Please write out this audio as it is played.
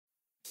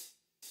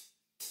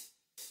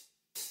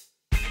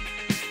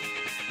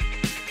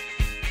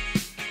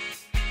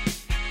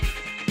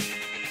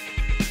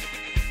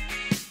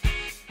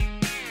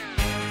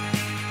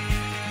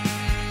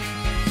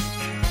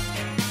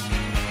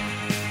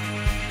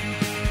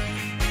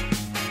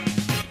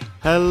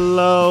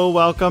Hello,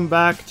 welcome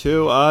back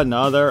to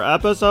another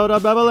episode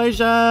of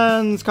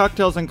Bevelations,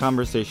 cocktails and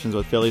conversations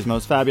with Philly's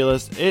most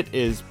fabulous. It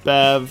is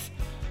Bev.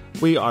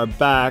 We are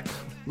back.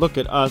 Look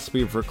at us.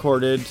 We've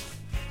recorded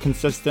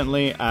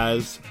consistently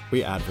as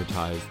we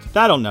advertised.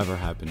 That'll never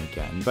happen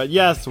again. But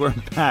yes, we're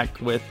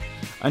back with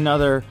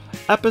another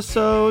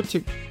episode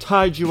to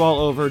tide you all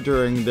over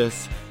during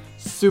this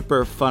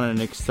super fun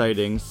and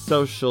exciting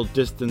social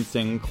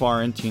distancing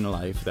quarantine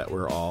life that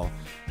we're all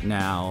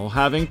now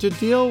having to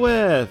deal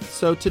with.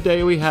 So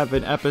today we have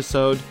an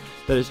episode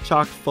that is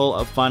chock full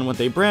of fun with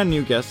a brand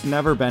new guest,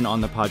 never been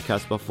on the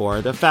podcast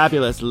before, the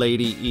fabulous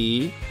Lady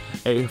E,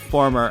 a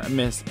former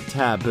Miss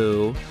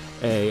Tabu,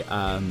 a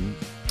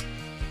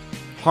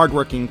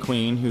hardworking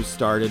queen who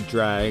started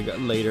drag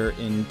later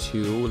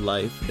into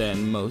life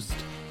than most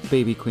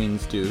baby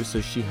queens do.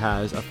 So she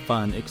has a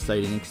fun,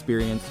 exciting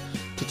experience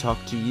to talk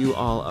to you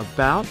all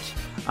about.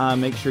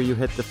 Make sure you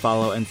hit the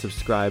follow and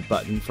subscribe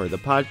button for the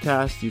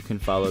podcast. You can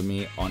follow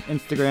me on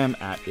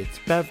Instagram at It's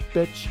Bev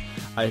Bitch.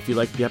 If you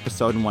like the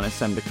episode and want to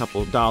send a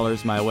couple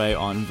dollars my way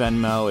on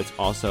Venmo, it's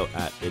also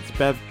at It's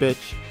Bev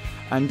Bitch.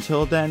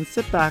 Until then,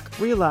 sit back,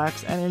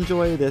 relax, and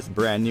enjoy this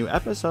brand new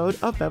episode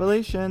of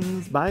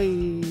Bevelations.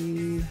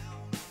 Bye.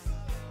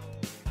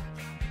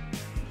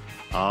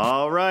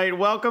 All right,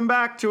 welcome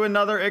back to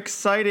another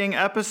exciting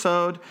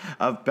episode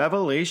of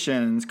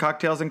Bevelations,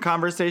 cocktails and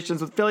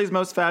conversations with Philly's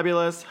most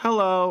fabulous.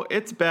 Hello,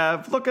 it's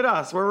Bev. Look at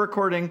us. We're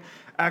recording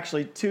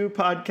actually 2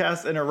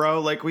 podcasts in a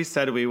row like we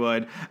said we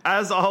would.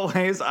 As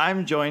always,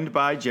 I'm joined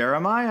by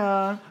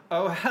Jeremiah.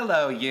 Oh,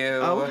 hello, you.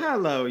 Oh,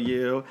 hello,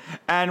 you.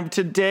 And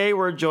today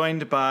we're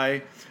joined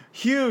by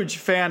huge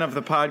fan of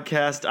the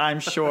podcast, I'm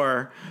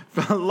sure.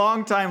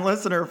 Long-time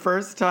listener,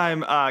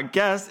 first-time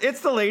guest. It's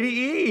the Lady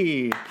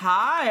E.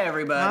 Hi,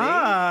 everybody.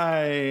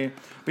 Hi.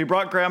 We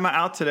brought Grandma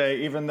out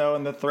today, even though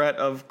in the threat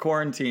of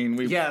quarantine.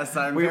 Yes,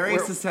 I'm very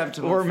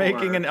susceptible. We're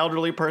making an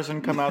elderly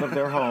person come out of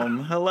their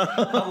home. Hello.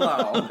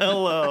 Hello.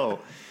 Hello.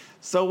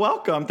 So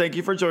welcome. Thank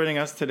you for joining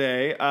us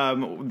today.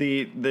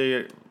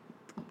 The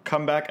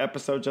comeback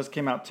episode just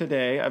came out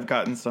today. I've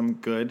gotten some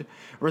good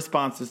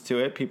responses to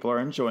it. People are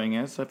enjoying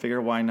it, so I figure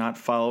why not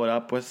follow it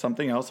up with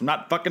something else. I'm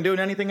not fucking doing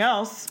anything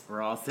else.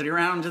 We're all sitting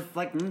around just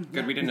like...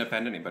 Good, we didn't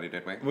offend anybody,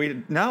 did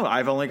we? No,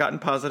 I've only gotten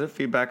positive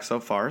feedback so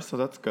far, so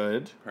that's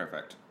good.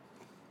 Perfect.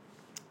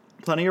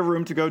 Plenty of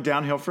room to go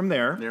downhill from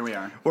there. There we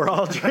are. We're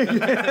all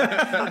drinking.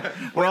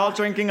 We're all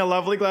drinking a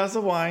lovely glass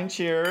of wine.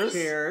 Cheers.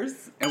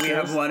 Cheers. And we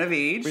have one of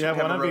each. We have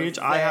one of each.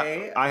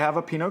 I have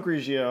a Pinot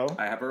Grigio.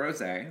 I have a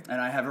rosé.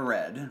 And I have a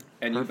red.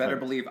 And you better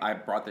believe I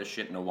brought this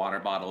shit in a water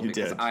bottle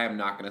because did. I am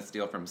not going to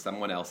steal from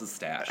someone else's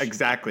stash.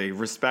 Exactly.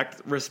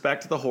 Respect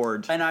the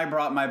hoard. And I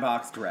brought my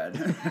boxed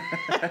red.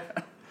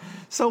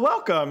 So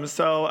welcome.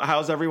 So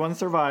how's everyone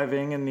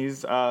surviving in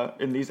these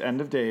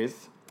end of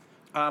days?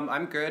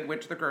 I'm good.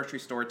 Went to the grocery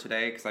store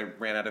today because I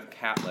ran out of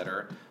cat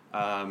litter.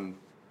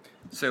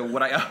 So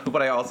what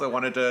I also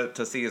wanted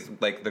to see is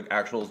like the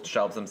actual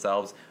shelves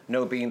themselves.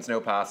 No beans,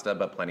 no pasta,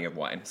 but plenty of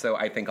wine. So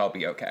I think I'll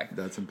be okay.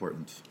 That's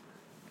important.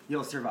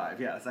 You'll survive,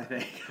 yes, I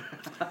think.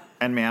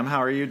 And ma'am, how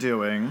are you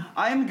doing?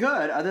 I'm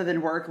good. Other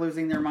than work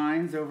losing their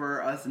minds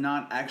over us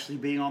not actually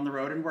being on the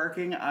road and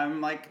working,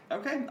 I'm like,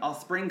 okay, I'll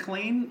spring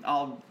clean.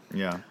 I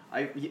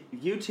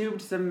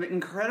YouTubed some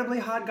incredibly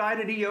hot guy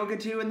to do yoga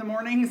to in the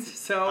mornings.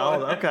 So.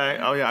 Oh, okay.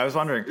 Oh, yeah. I was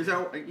wondering.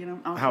 So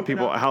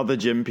how the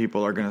gym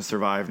people are going to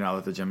survive now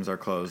that the gyms are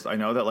closed. I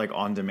know that like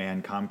on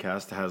demand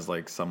Comcast has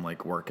like some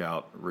like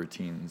workout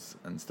routines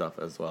and stuff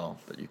as well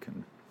that you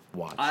can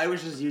watch. I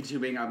was just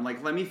YouTubing. I'm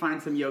like, let me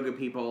find some yoga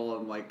people.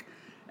 I'm like,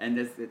 and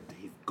he's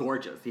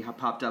gorgeous. He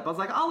popped up. I was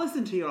like, I'll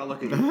listen to you. I'll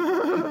look at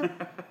you.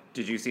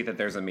 Did you see that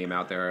there's a meme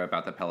out there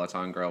about the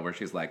Peloton girl where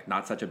she's like,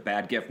 not such a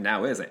bad gift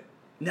now, is it?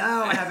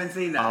 No, I haven't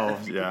seen that. Oh,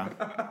 yeah.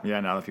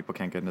 Yeah, now that people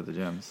can't get into the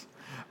gyms.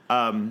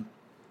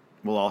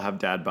 We'll all have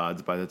dad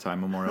bods by the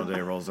time Memorial Day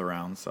rolls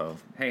around, so.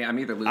 Hey, I'm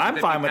either losing I'm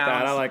 50 fine with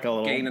pounds, that. I like a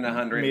little gaining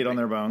 100. meat on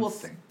their bones. We'll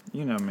see.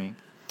 You know me.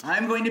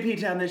 I'm going to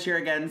P-Town this year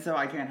again, so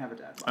I can't have a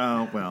dad bod.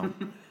 Oh, well.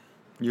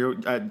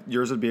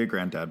 Yours would be a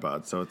granddad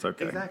bod, so it's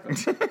okay. Exactly.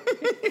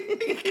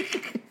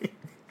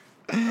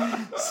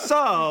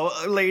 So,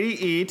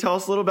 Lady E, tell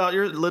us a little about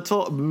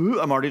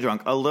I'm already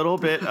drunk. A little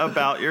bit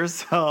about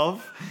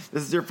yourself.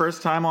 This is your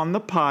first time on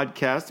the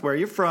podcast. Where are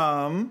you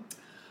from?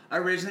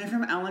 Originally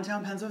from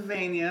Allentown,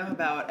 Pennsylvania,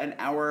 about an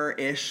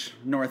hour-ish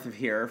north of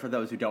here, for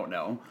those who don't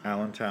know.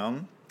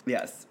 Allentown?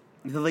 Yes.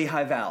 The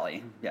Lehigh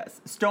Valley. Yes.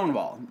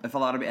 Stonewall,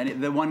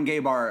 the one gay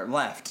bar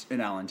left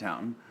in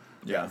Allentown.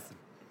 Yeah. Yes.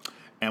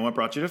 And what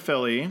brought you to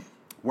Philly?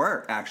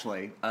 Work,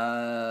 actually.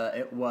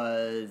 It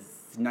was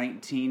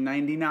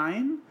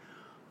 1999.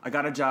 I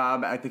got a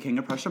job at the King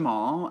of Prussia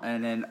Mall,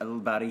 and then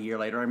about a year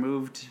later, I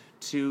moved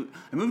to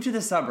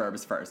the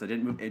suburbs first. I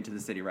didn't move into the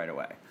city right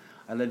away.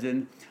 I lived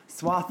in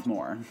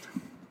Swarthmore.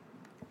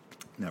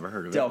 Never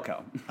heard of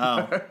Delco. it.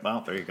 Oh,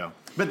 well, there you go.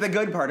 But the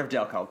good part of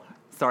Delco.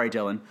 Sorry,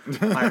 Dylan.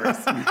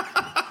 Iris.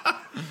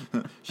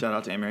 Shout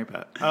out to Anne Mary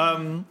Pat.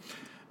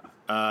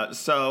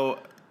 So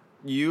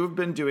you've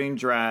been doing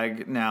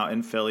drag now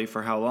in Philly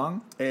for how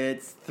long?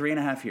 It's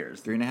 3.5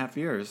 years. 3.5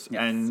 years.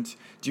 Yes. And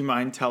do you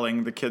mind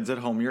telling the kids at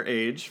home your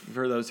age,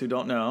 for those who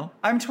don't know?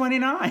 I'm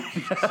 29.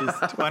 She's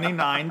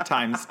 29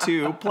 times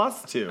 2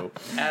 plus 2.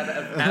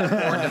 Add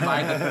 4,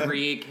 divide the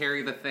 3,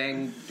 carry the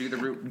thing, do the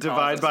root.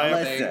 Divide by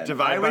Listen,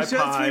 divide I was by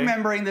just pi.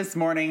 remembering this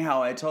morning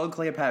how I told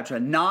Cleopatra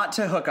not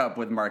to hook up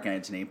with Mark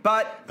Antony,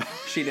 but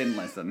she didn't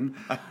listen.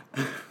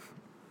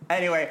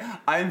 Anyway,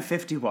 I'm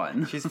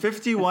 51. She's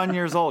 51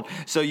 years old.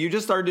 So you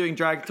just started doing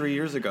drag 3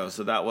 years ago.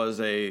 So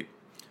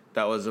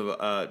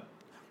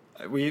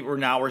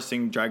we're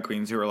seeing drag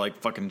queens who are like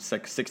fucking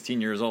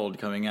 16 years old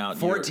coming out.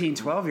 14,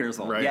 12 years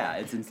old. Right. Yeah,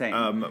 it's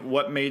insane.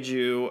 What made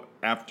you,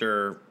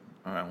 after,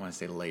 I don't want to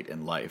say late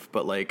in life,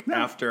 but like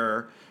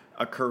after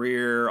a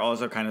career,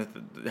 also kind of,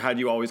 had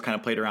you always kind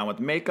of played around with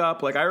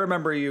makeup? Like I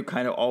remember you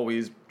kind of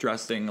always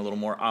dressing a little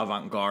more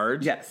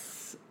avant-garde. Yes.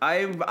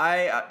 I'm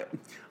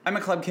a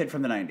club kid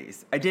from the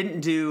 90s. I didn't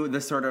do the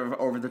sort of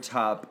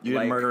over-the-top... You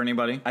didn't murder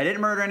anybody? I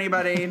didn't murder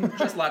anybody.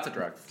 Just lots of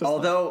drugs.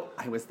 Although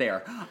I was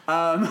there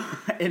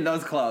in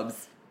those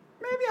clubs.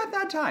 Maybe at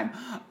that time.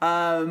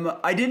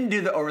 I didn't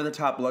do the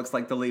over-the-top looks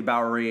like the Lee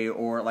Bowery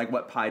or like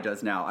what Pi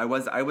does now. I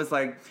was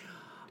like...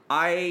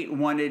 I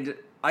went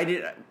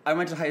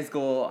to high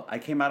school. I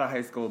came out of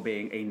high school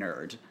being a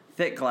nerd.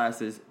 Thick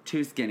glasses,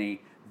 too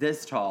skinny,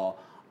 this tall.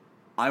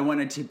 I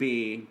wanted to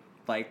be...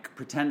 like,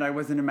 pretend I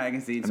was in a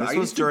magazine. And this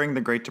was during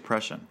the Great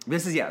Depression.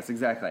 Yes,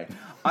 exactly.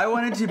 I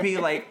wanted to be,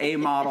 like, a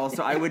model,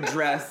 so I would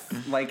dress,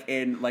 like,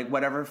 in, like,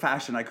 whatever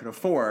fashion I could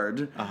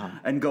afford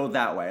and go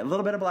that way. A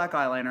little bit of black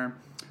eyeliner,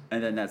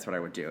 and then that's what I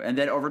would do. And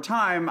then over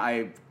time,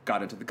 I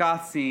got into the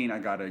goth scene. I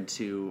got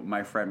into,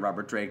 my friend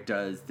Robert Drake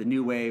does the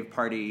New Wave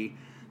party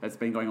that's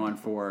been going on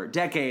for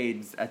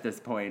decades at this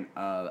point.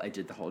 I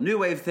did the whole New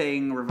Wave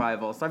thing,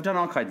 revival, so I've done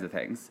all kinds of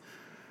things.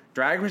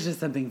 Drag was just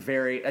something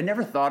I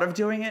never thought of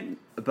doing it,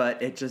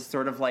 but it just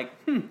sort of like,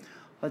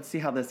 let's see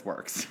how this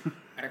works.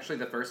 Actually,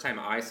 the first time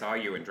I saw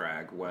you in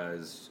drag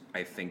was,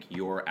 I think,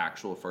 your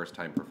actual first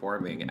time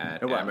performing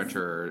at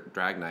Amateur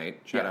Drag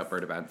Night. Shout out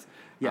Bird Events.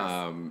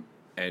 Yes.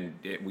 And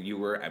you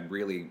were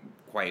really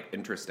quite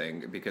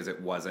interesting because it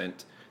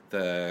wasn't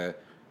the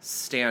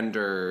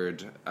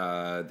standard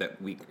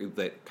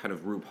that kind of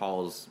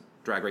RuPaul's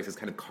Drag Race is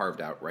kind of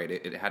carved out, right?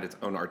 It had its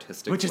own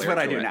artistic Which is what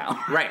I do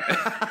now. Right.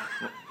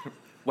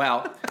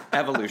 Well,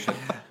 evolution.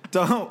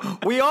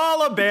 We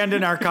all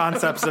abandon our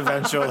concepts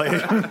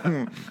eventually.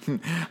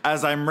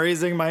 As I'm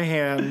raising my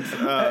hand.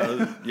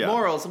 Yeah.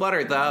 Morals, what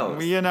are those?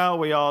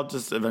 We all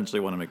just eventually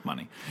want to make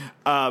money.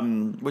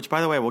 Which, by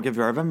the way, we'll give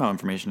you our Venmo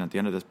information at the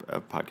end of this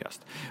podcast.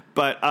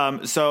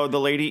 But, so the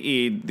Lady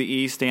E, the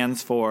E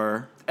stands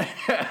for...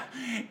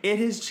 It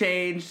has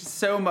changed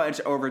so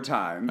much over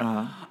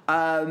time.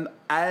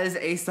 As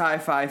a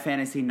sci-fi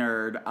fantasy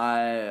nerd,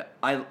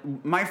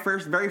 my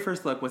very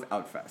first look was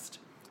Outfest.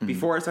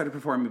 Before I started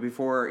performing,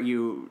 before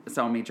you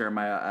saw me,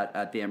 Jeremiah,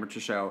 at the amateur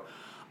show,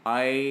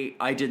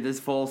 I did this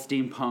full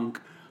steampunk,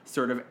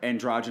 sort of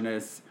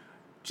androgynous,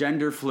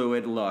 gender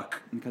fluid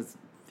look, because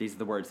these are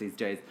the words these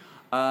days.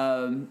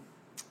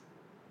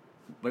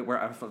 Wait,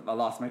 where I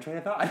lost my train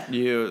of thought.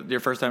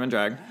 Your first time in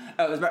drag?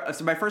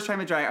 So my first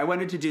time in drag, I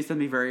wanted to do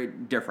something very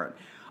different.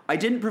 I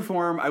didn't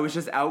perform. I was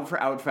just out for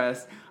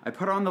Outfest. I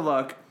put on the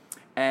look,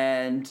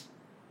 and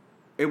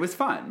it was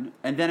fun.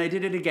 And then I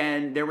did it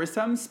again. There was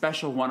some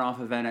special one-off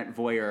event at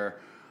Voyeur.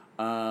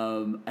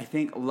 I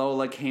think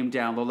Lola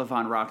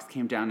Von Rocks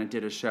came down and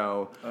did a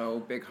show. Oh,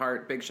 big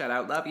heart, big shout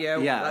out. Love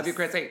you. Yes. Love you,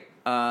 Chrissy.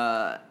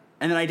 And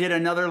then I did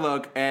another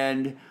look,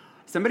 and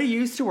somebody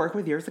you used to work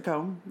with years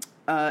ago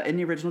in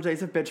the original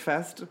days of Bitch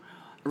Fest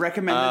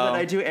recommended that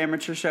I do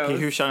amateur shows. He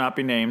who shall not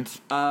be named.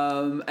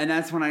 And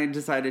that's when I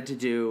decided to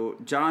do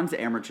John's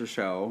amateur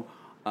show,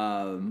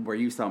 where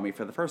you saw me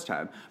for the first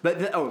time. But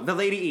the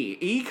Lady E.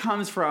 E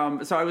comes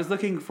from, so I was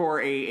looking for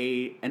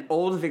an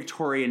old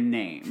Victorian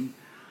name.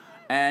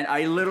 And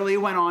I literally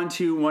went on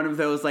to one of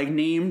those like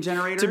name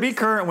generators. To be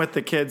current with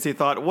the kids, he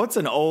thought, what's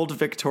an old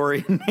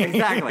Victorian name?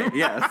 Exactly,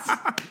 yes.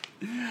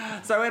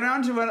 So I went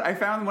on to I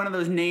found one of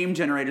those name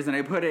generators and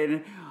I put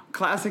in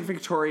classic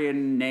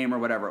Victorian name or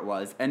whatever it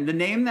was. And the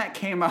name that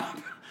came up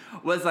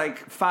was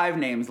like 5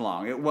 names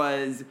long. It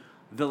was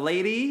The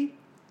Lady,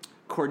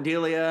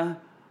 Cordelia,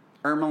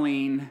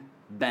 Ermeline,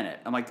 Bennett.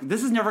 I'm like,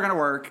 this is never going to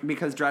work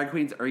because drag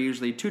queens are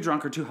usually too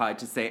drunk or too high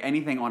to say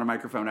anything on a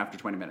microphone after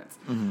 20 minutes.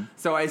 Mm-hmm.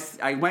 So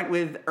I went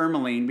with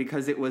Ermeline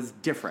because it was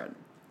different.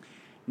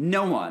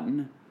 No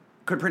one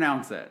could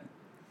pronounce it.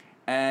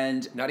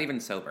 And Not even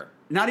sober,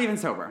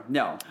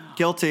 no.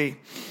 Guilty.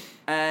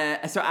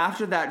 So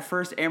after that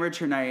first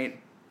amateur night,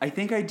 I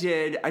think I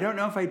don't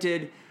know if I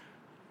did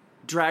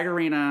Drag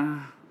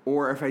Arena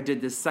or if I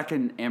did the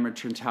second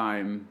amateur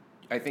time.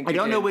 I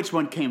don't know which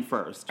one came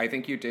first. I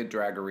think you did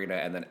Drag Arena,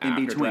 and then In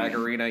after between. Drag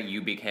Arena,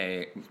 you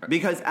became...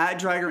 Because at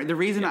Drag Arena, the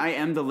reason I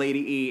am the Lady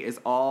E is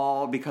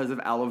all because of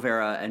Aloe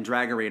Vera and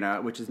Drag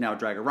Arena, which is now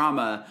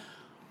Dragorama.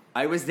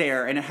 I was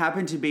there, and it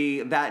happened to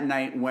be that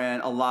night when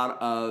a lot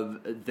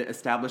of the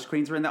established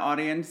queens were in the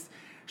audience.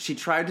 She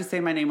tried to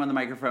say my name on the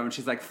microphone.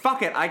 She's like,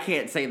 fuck it, I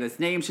can't say this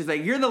name. She's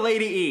like, you're the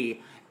Lady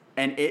E.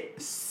 And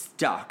it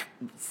stuck.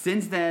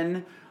 Since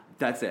then,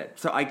 that's it.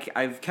 So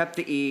I've kept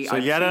the E. So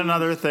yet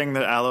another thing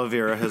that aloe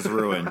vera has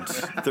ruined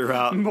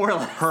throughout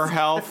her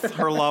health,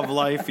 her love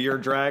life, your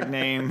drag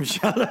name.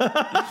 Shout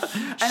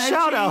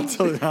out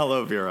to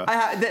aloe vera.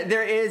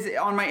 There is,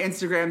 on my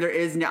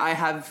Instagram, I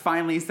have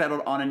finally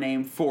settled on a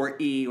name for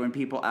E when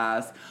people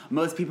ask.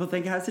 Most people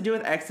think it has to do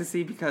with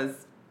ecstasy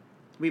because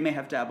we may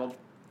have dabbled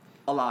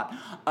a lot.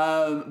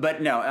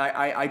 But no,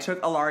 I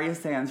took Ilaria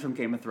Sands from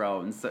Game of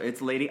Thrones. So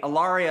it's Lady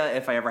Ilaria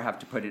if I ever have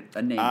to put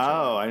a name to it.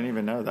 Oh, I didn't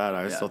even know that.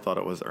 I still thought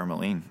it was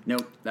Ermeline.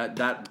 Nope, that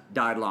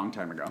died a long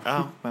time ago.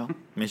 Oh, well,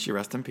 may she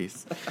rest in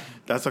peace.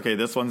 That's okay.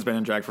 This one's been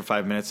in drag for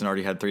 5 minutes and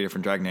already had 3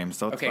 different drag names,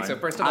 so it's fine. So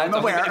first of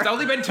all, it's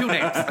only been 2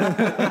 names.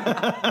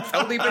 It's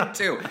only been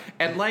 2.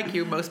 And like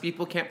you, most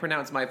people can't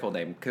pronounce my full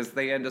name because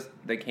they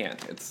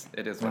can't.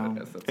 It is what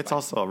it is. It's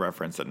also a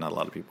reference that not a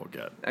lot of people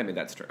get. I mean,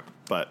 that's true.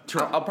 But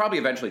I'll probably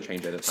eventually change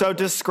it. So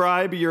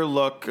describe your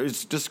look,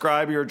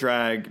 describe your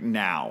drag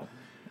now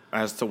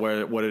as to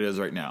what it is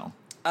right now.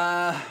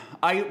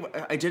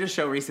 I did a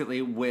show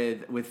recently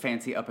with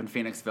Fancy up in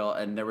Phoenixville,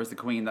 and there was a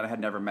queen that I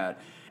had never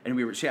met,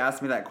 and she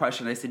asked me that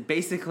question. I said,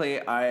 basically,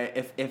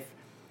 if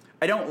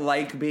I don't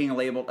like being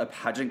labeled a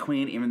pageant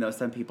queen, even though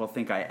some people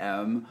think I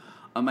am,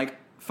 I'm like,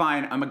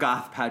 fine, I'm a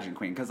goth pageant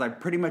queen, because I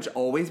pretty much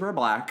always wear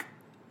black,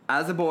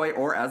 as a boy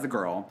or as a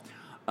girl.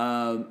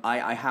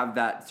 I have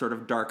that sort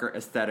of darker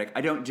aesthetic.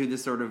 I don't do the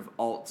sort of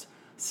alt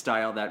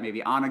style that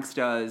maybe Onyx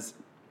does,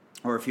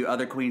 or a few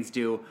other queens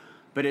do.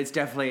 But it's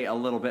definitely a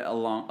little bit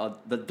along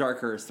the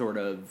darker sort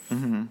of,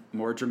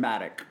 more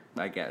dramatic,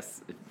 I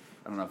guess.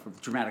 I don't know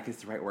if dramatic is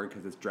the right word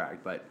because it's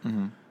drag, but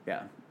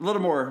yeah, a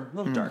little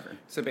darker.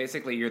 So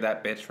basically, you're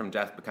that bitch from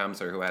Death Becomes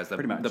Her who has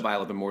the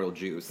vial of immortal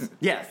juice.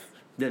 Yes.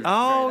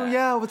 Oh,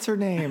 yeah, what's her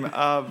name?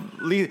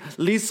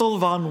 Liesel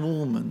von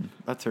Woolman.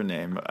 That's her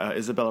name.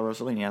 Isabella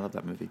Rossellini. I love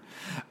that movie.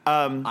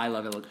 I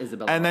love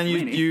Isabella and Rossellini. And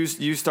then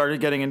you started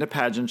getting into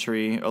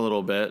pageantry a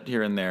little bit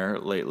here and there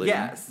lately.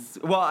 Yes.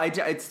 Well,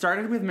 it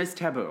started with Miss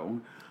Tabu.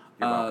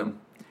 You're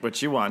welcome.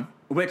 Which you won.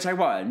 Which I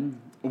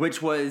won.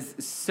 Which was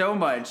so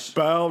much...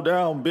 Bow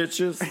down,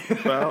 bitches.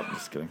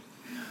 Just kidding.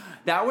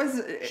 That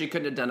was... She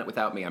couldn't have done it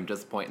without me. I'm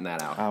just pointing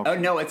that out. Okay. Oh,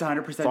 no, it's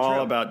 100% it's true.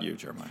 all about you,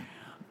 Jeremiah.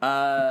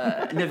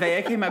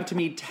 Nevaeh came up to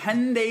me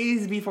 10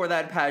 days before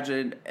that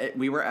pageant.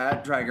 We were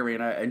at Drag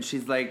Arena, and she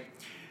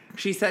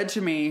said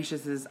to me, she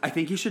says, I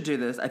think you should do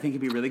this. I think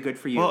it'd be really good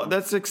for you. Well,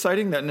 that's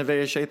exciting that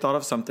Nevaeh Shea thought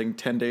of something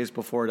 10 days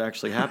before it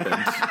actually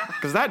happened.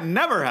 Because that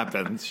never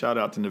happens. Shout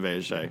out to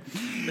Nevaeh Shea.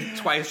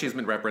 Twice she's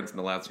been referenced in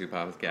the last 2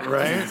 podcasts.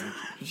 Right?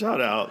 Shout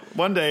out.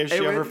 One day, if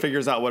she ever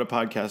figures out what a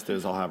podcast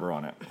is, I'll have her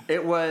on it.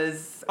 It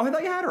was... Oh, I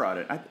thought you had her on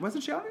it.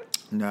 Wasn't she on it?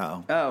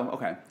 No. Oh,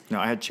 okay. No,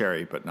 I had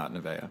Cherry, but not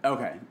Nevaeh.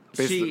 Okay.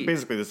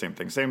 Basically the same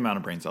thing. Same amount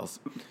of brain cells.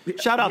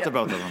 Shout out to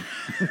both of them.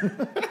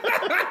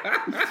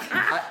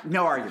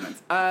 No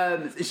arguments.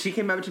 She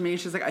came up to me.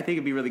 She's like, I think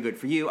it'd be really good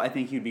for you. I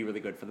think you'd be really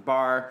good for the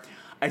bar.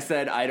 I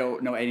said, I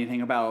don't know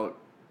anything about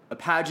a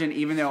pageant,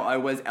 even though I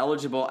was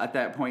eligible at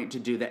that point to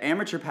do the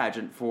amateur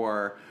pageant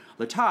for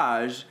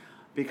Latage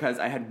because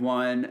I had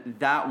won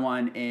that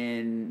one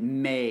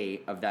in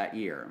May of that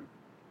year.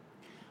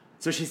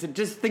 So she said,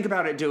 just think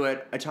about it, do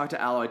it. I talked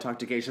to Aloe, I talked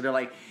to Geisha. They're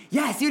like,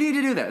 yes, you need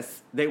to do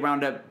this. They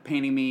wound up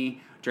painting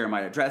me.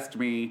 Jeremiah dressed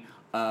me.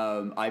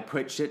 I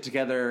put shit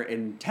together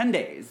in 10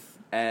 days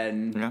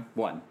and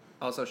won.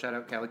 Also, shout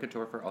out Callie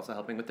Couture for also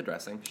helping with the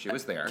dressing. She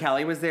was there.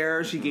 Callie was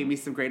there. She gave me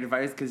some great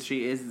advice because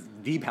she is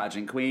the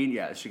pageant queen.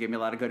 Yeah, she gave me a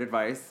lot of good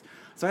advice.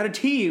 So I had a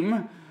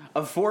team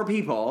of 4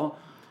 people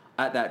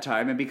at that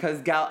time. And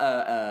because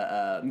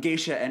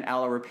Geisha and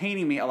Aloe were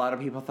painting me, a lot of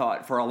people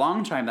thought for a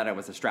long time that I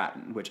was a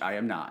Stratton, which I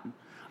am not.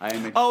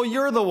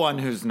 You're the one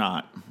who's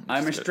not.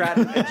 I'm a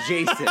Stratton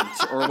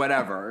adjacent or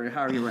whatever,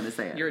 however you want to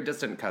say it. You're a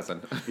distant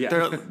cousin.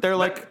 Yeah. They're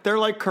like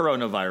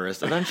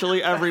coronavirus.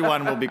 Eventually,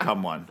 everyone will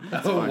become one.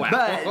 Oh, wow.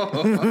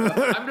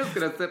 But I'm just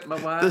gonna sip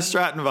my wine. The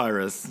Stratton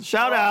virus.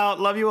 Shout out,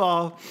 love you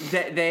all.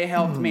 They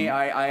helped me.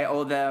 I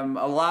owe them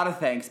a lot of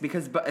thanks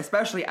because,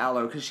 especially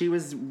Aloe, because she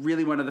was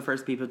really one of the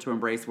first people to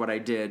embrace what I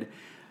did.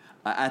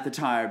 At the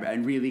time,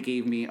 and really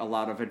gave me a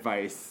lot of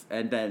advice.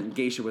 And then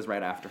Geisha was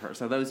right after her.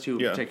 So those two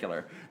in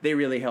particular, they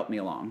really helped me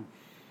along.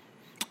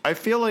 I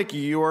feel like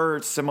you're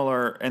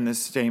similar in the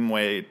same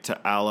way to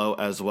Aloe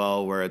as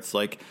well, where it's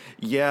like,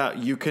 yeah,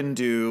 you can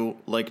do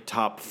like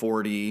top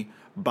 40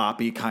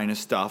 boppy kind of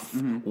stuff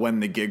when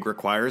the gig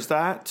requires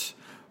that.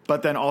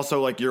 But then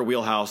also like your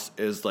wheelhouse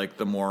is like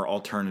the more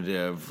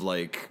alternative,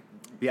 like...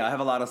 Yeah, I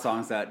have a lot of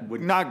songs that would...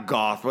 Not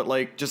goth, but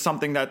like just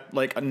something that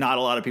like not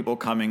a lot of people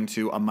coming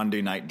to a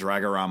Monday night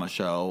Dragorama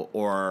show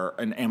or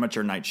an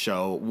amateur night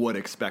show would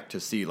expect to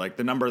see. Like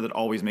the number that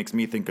always makes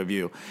me think of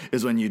you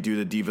is when you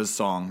do the Divas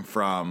song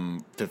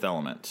from Fifth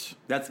Element.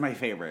 That's my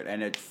favorite,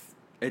 and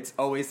it's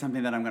always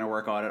something that I'm going to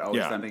work on. It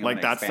always something I'm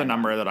like that's the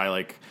number that I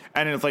like.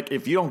 And it's like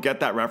if you don't get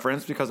that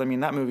reference, because I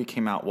mean that movie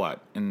came out what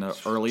in the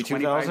early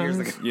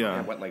 2000s?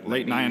 Yeah, what like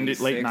late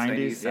 90s, late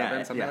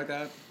 90s, something like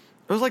that.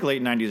 It was like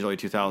late 90s, early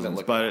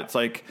 2000s, but it's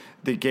like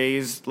the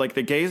gays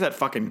that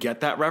fucking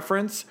get that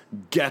reference,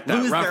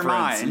 Lose their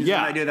minds when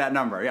I do that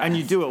number. Yeah. And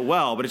you do it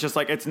well, but it's just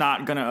like, it's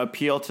not going to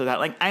appeal to that,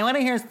 like, I want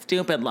to hear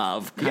stupid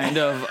love kind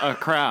of a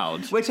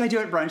crowd. Which I do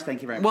at brunch,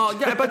 thank you very much. Well,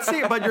 yeah,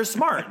 but you're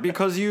smart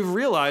because you've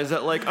realized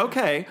that, like,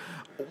 okay,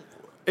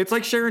 it's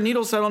like Sharon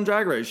Needles said on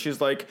Drag Race. She's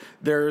like,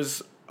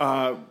 there's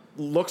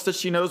looks that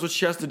she knows what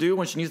she has to do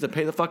when she needs to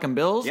pay the fucking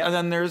bills, and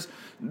then there's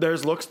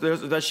looks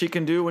that she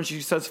can do when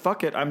she says,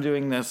 fuck it, I'm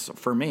doing this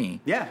for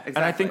me. Yeah, exactly.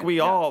 And I think we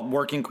all,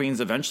 working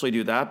queens, eventually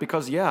do that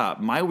because,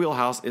 my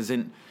wheelhouse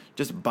isn't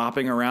just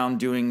bopping around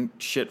doing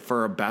shit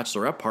for a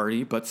bachelorette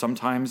party, but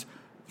sometimes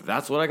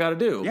that's what I got to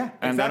do. Yeah,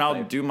 and then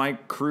I'll do my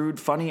crude,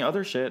 funny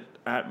other shit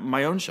at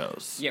my own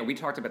shows. Yeah, we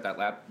talked about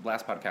that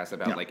last podcast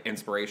about like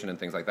inspiration and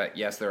things like that.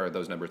 Yes, there are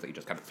those numbers that you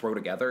just kind of throw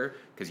together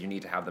because you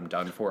need to have them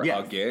done for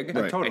a gig,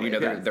 totally. and you know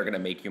they're going to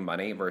make you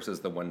money versus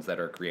the ones that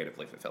are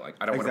creatively fulfilling.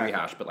 I don't want to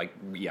rehash, but like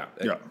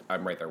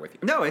I'm right there with you.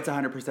 No, it's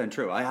 100%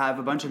 true. I have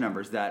a bunch of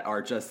numbers that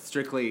are just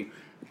strictly,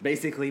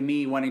 basically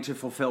me wanting to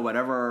fulfill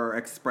however I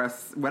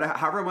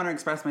want to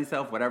express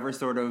myself, whatever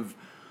sort of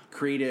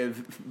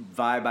creative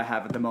vibe I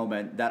have at the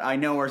moment that I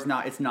know it's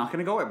not going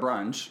to go at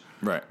brunch,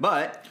 right?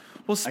 But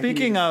well,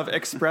 speaking of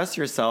express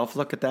yourself,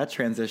 look at that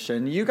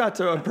transition. You got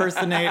to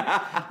impersonate.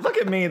 Look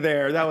at me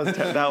there. That was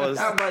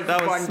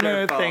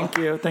smooth.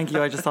 Thank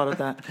you. I just thought of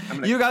that.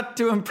 You got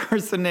to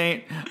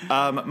impersonate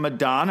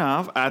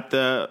Madonna at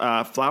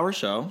the flower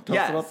show. Tell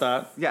us about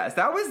that. Yes,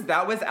 that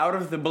was out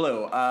of the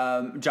blue.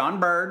 John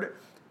Bird,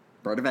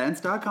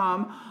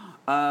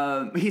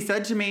 birdevents.com. He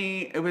said to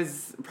me, it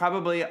was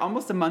probably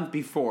almost a month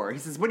before. He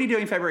says, "What are you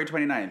doing February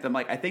 29th?" I'm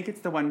like, "I think it's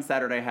the one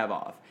Saturday I have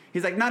off."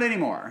 He's like, "Not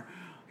anymore."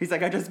 He's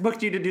like, "I just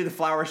booked you to do the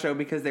flower show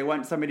because they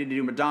want somebody to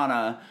do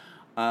Madonna.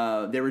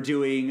 They were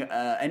doing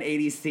an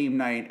 80s theme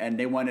night, and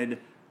they wanted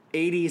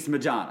 80s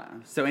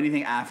Madonna. So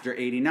anything after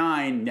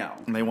 89, no."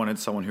 And they wanted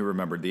someone who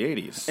remembered the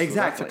 80s.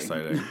 Exactly. So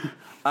that's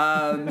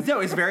exciting.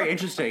 No, it's very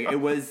interesting. It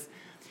was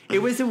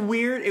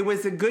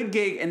a good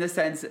gig in the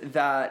sense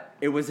that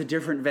it was a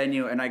different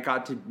venue, and I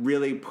got to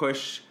really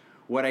push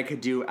what I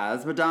could do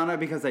as Madonna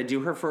because I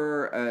do her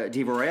for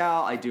Diva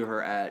Royale, I do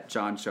her at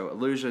John's show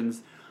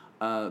Illusions.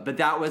 But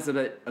that was a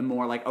bit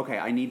more like, okay,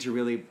 I need to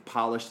really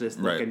polish this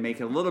look and make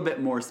it a little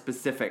bit more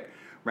specific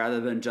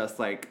rather than just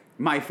like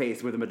my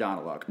face with a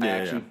Madonna look. I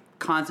actually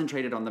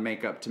concentrated on the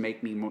makeup to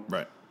make me more,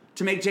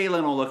 to make Jay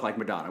Leno look like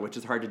Madonna, which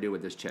is hard to do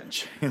with this chin.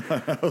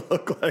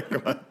 Look like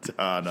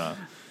Madonna.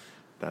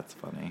 That's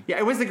funny. Yeah,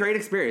 it was a great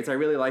experience. I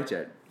really liked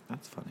it.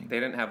 That's funny. They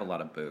didn't have a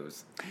lot of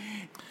booze.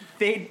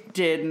 They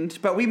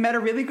didn't, but we met a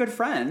really good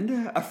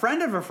friend, a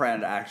friend of a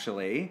friend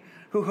actually,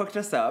 who hooked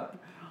us up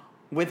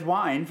with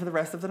wine for the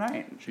rest of the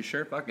night. She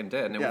sure fucking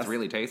did, and it was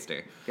really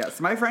tasty. Yes,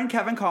 my friend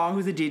Kevin Kong,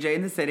 who's a DJ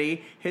in the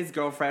city, his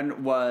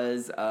girlfriend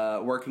was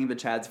working the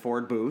Chad's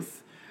Ford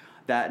booth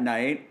that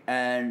night,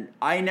 and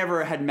I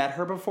never had met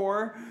her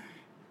before.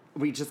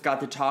 We just got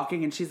to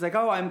talking, and she's like,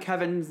 "Oh, I'm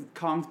Kevin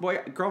Kong's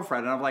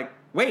girlfriend," and I'm like,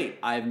 "Wait,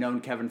 I've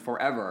known Kevin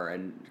forever."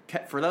 And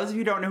for those of you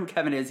who don't know who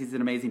Kevin is, he's an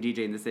amazing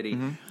DJ in the city.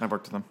 Mm-hmm. I've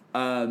worked with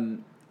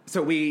him.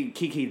 So we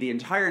kikied the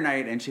entire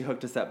night, and she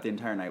hooked us up the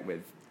entire night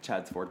with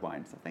Chad's Ford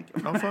wine, so thank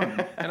you. Oh,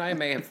 fun. And I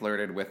may have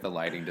flirted with the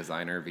lighting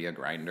designer via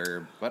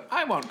Grindr, but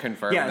I won't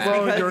confirm that.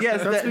 Well,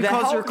 that's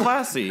because you're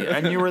classy,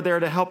 and you were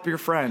there to help your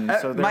friend.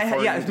 So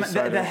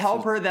the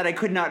helper that I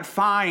could not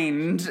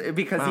find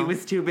because he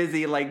was too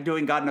busy, like,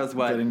 doing God knows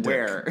what,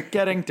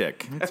 Getting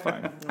dick. It's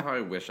fine. Oh, I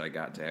wish I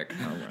got dick.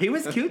 He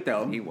was cute,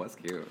 though. He was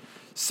cute.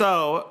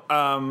 So,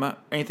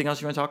 anything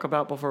else you want to talk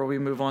about before we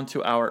move on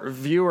to our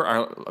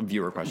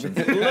viewer questions?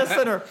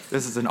 Listener,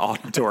 this is an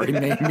auditory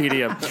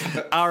medium.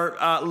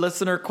 Our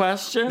listener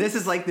question. This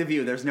is like The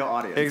View. There's no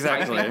audience.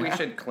 Exactly. I think we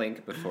should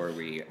clink before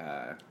we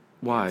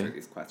Why? answer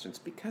these questions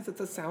because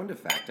it's a sound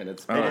effect and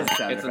it's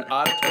it's an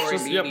auditory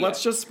medium.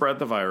 Let's just spread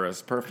the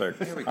virus.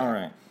 Perfect. Here we go. All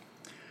right.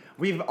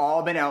 We've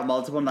all been out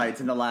multiple nights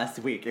in the last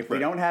week. If we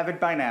don't have it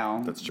by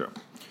now, that's true.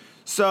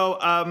 So,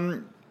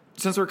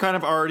 since we're kind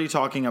of already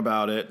talking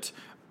about it,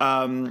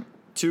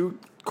 two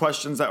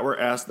questions that were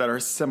asked that are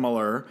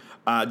similar.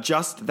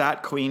 Just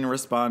That Queen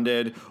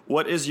responded,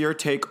 "What is your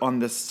take on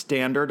the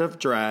standard of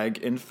drag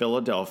in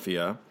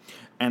Philadelphia?"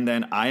 And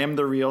then I Am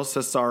the Real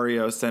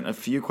Cesario sent a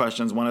few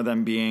questions, one of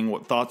them being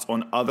what thoughts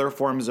on other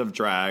forms of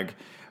drag,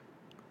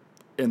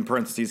 in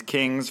parentheses,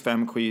 kings,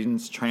 femme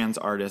queens, trans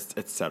artists,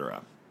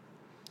 etc.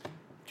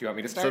 Do you want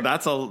me to start? So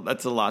that's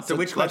a lot. So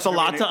that's a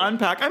lot to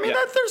unpack. I mean,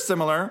 they're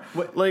similar.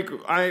 What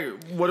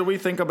do we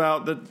think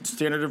about the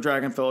standard of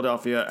drag in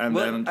Philadelphia, and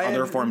then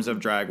other forms of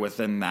drag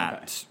within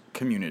that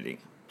community?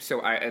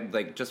 So I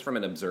just from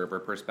an observer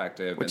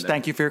perspective.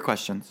 Thank you for your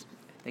questions.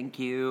 Thank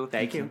you.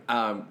 Thank you.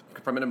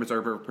 From an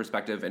observer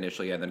perspective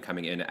initially, and then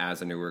coming in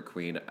as a newer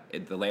queen,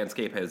 the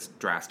landscape has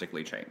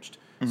drastically changed.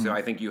 Mm-hmm. So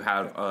I think you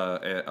have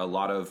a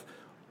lot of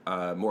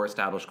more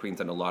established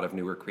queens and a lot of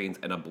newer queens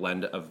and a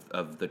blend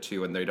of the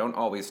two, and they don't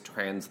always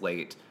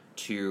translate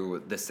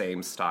to the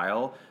same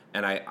style.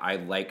 And I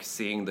like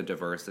seeing the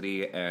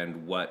diversity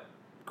and what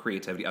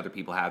creativity other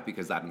people have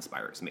because that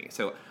inspires me.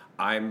 So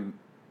I'm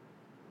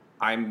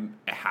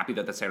happy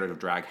that the standard of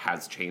drag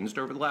has changed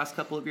over the last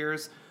couple of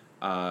years.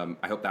 I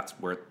hope that's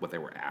what they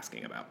were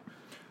asking about.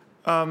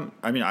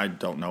 I mean, I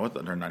don't know it.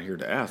 They're not here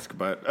to ask,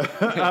 but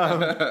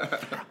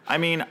I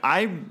mean,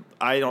 I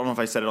don't know if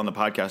I said it on the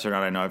podcast or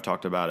not. I know I've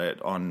talked about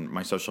it on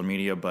my social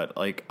media, but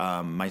like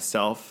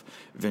myself,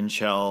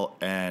 Vinchelle,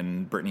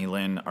 and Brittany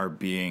Lynn are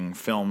being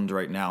filmed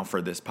right now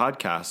for this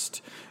podcast.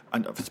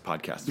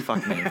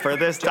 Fuck me. For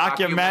this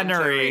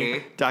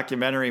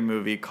documentary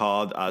movie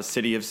called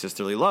City of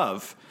Sisterly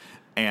Love,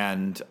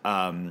 and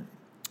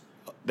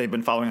they've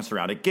been following us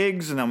around at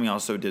gigs, and then we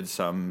also did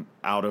some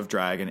out of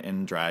drag and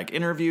in drag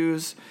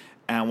interviews.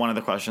 And one of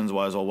the questions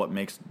was, well, what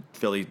makes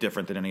Philly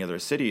different than any other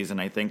cities?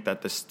 And I think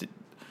that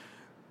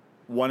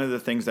one of the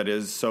things that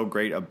is so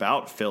great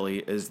about Philly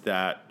is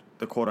that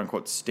the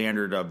quote-unquote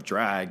standard of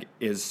drag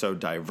is so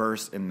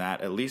diverse in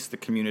that at least the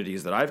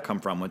communities that I've come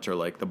from, which are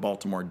like the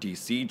Baltimore,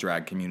 D.C.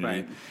 drag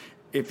community, Right.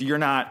 If you're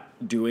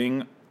not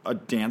doing a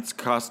dance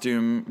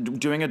costume,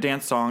 doing a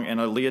dance song in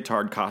a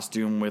leotard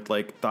costume with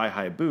like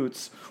thigh-high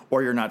boots,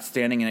 or you're not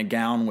standing in a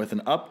gown with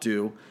an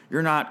updo,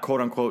 you're not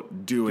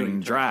quote-unquote doing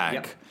drag.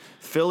 Yep.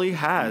 Philly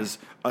has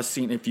a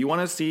scene. If you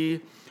want to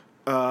see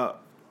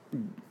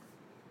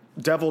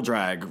devil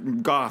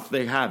drag, goth,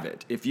 they have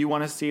it. If you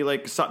want to see,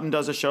 like, Sutton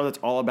does a show that's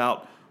all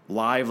about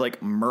live,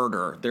 like,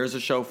 murder, there's a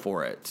show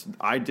for it.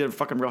 I did a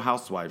fucking Real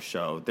Housewives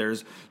show.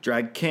 There's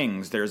Drag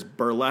Kings. There's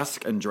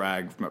burlesque and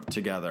drag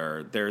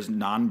together. There's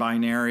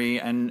non-binary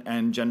and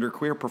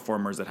genderqueer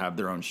performers that have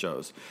their own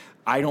shows.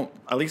 I don't,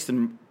 at least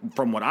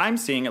from what I'm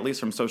seeing, at least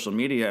from social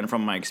media and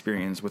from my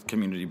experience with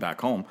community back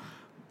home,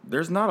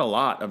 there's not a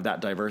lot of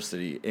that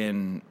diversity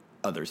in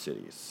other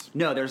cities.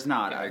 No, there's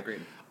not. Yeah, I agree.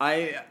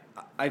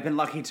 I've been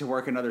lucky to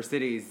work in other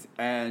cities,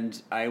 and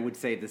I would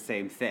say the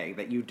same thing,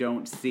 that you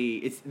don't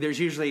see. There's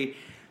usually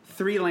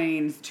 3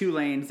 lanes, 2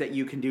 lanes that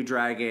you can do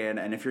drag in,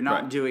 and if you're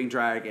not doing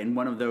drag in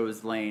one of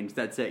those lanes,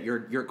 that's it.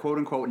 You're quote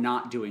unquote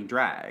not doing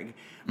drag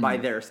by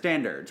their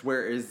standards.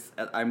 Whereas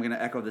I'm going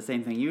to echo the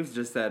same thing you've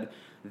just said,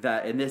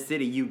 that in this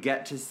city you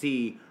get to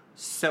see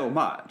so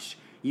much.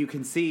 You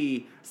can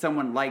see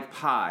someone like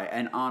Pi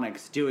and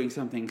Onyx doing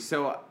something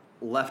so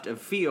left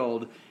of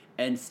field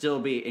and still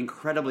be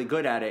incredibly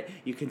good at it.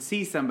 You can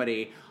see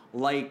somebody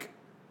like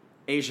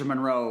Asia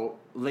Monroe,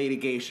 Lady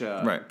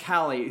Geisha,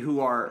 Callie,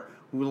 who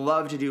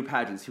love to do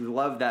pageants, who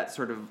love that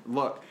sort of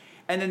look.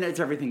 And then there's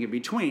everything in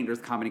between. There's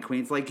comedy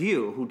queens like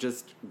you, who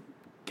just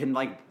can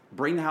like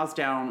bring the house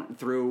down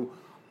through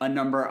a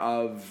number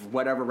of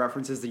whatever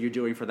references that you're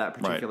doing for that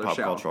particular pop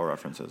show. cultural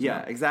references.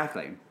 Yeah,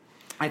 exactly.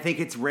 I think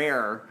it's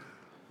rare.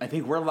 I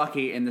think we're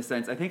lucky in the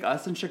sense. I think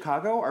us in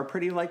Chicago are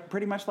pretty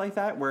much like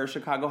that, where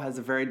Chicago has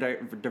a very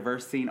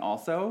diverse scene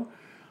also,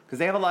 because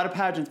they have a lot of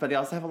pageants, but they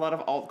also have a lot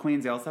of alt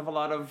queens. They also have a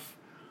lot of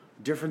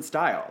different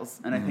styles,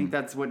 and I think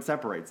that's what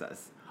separates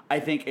us. I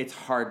think it's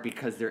hard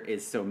because there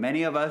is so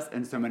many of us,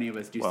 and so many of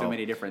us do so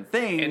many different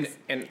things,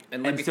 and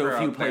so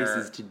few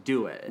places to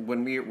do it.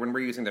 When we're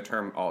using the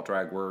term alt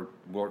drag, we're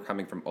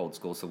coming from old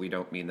school, so we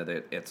don't mean that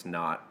it's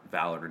not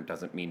valid, and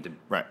doesn't mean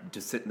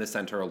to sit in the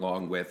center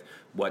along with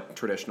what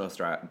traditional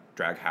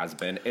drag has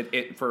been.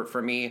 It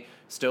for me,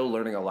 still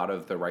learning a lot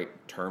of the right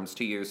terms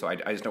to use. So I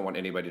just don't want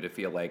anybody to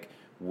feel like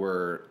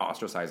we're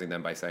ostracizing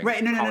them by saying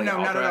no,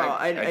 not at all.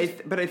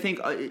 But I think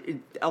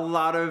a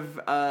lot of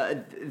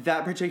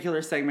that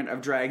particular segment of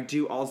drag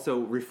do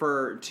also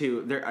refer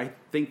to there. I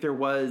think there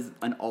was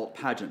an alt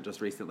pageant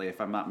just recently,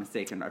 if I'm not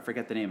mistaken. I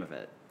forget the name of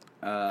it.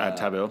 At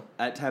Tabu.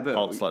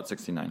 Alt Slut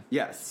 69.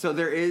 Yes. So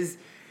there is.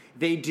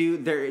 They do.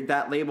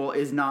 That label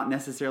is not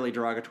necessarily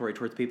derogatory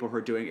towards people who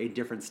are doing a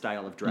different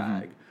style of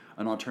drag,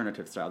 an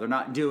alternative style. They're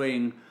not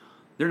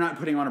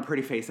putting on a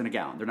pretty face in a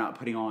gown. They're not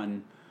putting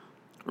on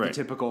the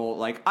typical,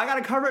 like, I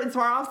gotta cover it in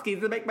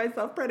Swarovskis to make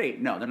myself pretty.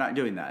 No, they're not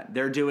doing that.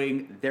 They're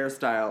doing their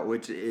style,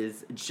 which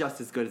is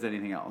just as good as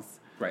anything else.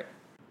 Right.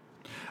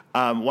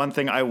 One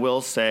thing I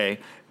will say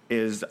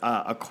is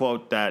a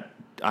quote that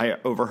I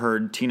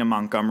overheard Tina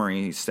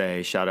Montgomery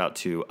say, shout out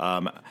to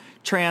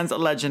trans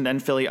legend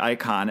and Philly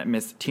icon,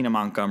 Miss Tina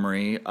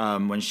Montgomery,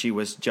 when she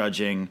was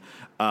judging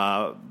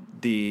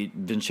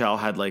Vinchelle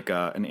had like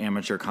an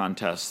amateur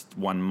contest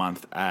one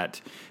month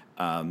at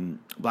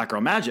Black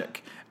Girl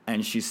Magic.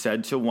 And she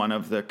said to one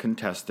of the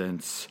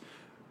contestants,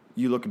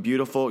 "You look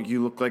beautiful.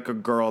 You look like a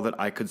girl that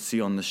I could see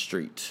on the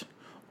street.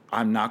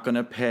 I'm not going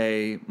to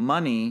pay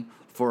money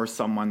for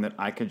someone that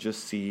I could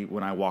just see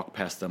when I walk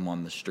past them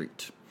on the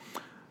street."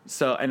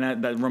 So,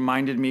 and that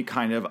reminded me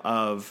kind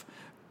of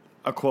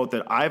a quote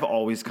that I've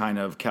always kind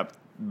of kept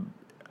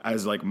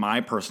as like my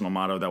personal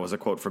motto. That was a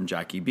quote from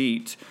Jackie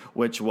Beat,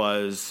 which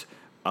was,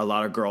 a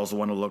lot of girls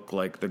want to look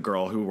like the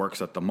girl who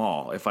works at the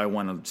mall. If I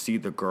want to see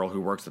the girl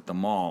who works at the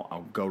mall,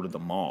 I'll go to the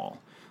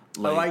mall.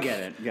 Like, I get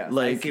it. Yes, I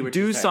like see what do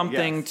you're saying.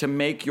 something Yes. to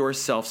make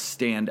yourself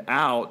stand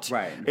out.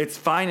 Right. It's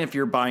fine if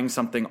you're buying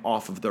something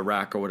off of the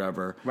rack or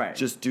whatever. Right.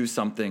 Just do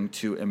something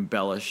to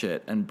embellish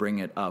it and bring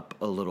it up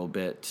a little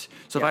bit.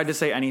 So if I had to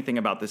say anything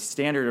about the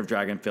standard of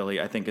Drag in Philly,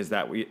 I think is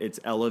that it's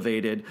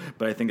elevated,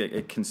 but I think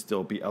it can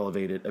still be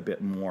elevated a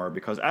bit more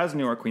because as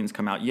newer queens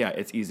come out,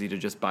 it's easy to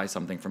just buy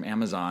something from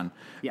Amazon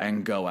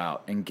and go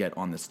out and get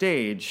on the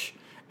stage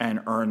and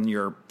earn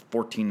your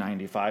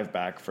 $14.95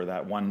 back for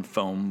that one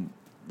foam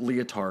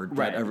leotard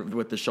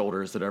with the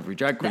shoulders that every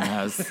drag queen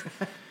has.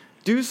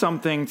 Do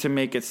something to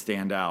make it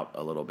stand out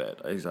a little bit,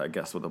 is I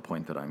guess what the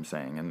point that I'm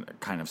saying, and it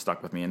kind of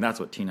stuck with me. And that's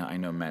what Tina, I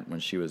know, meant when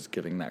she was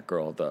giving that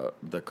girl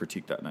the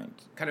critique that night.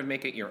 Kind of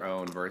make it your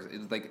own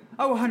versus like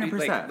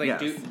 100%. Like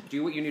yes.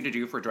 do what you need to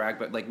do for drag,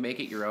 but like make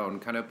it your own.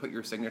 Kind of put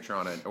your signature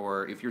on it,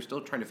 or if you're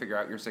still trying to figure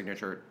out your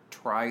signature,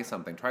 try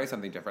something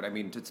different. I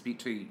mean, to speak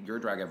to your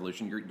drag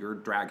evolution, your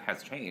drag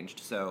has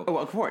changed. So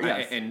of course,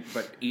 yes.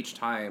 But each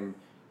time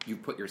you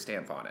put your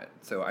stamp on it.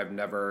 So I've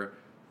never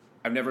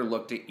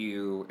looked at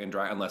you in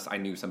drag unless I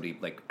knew somebody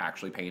like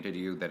actually painted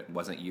you that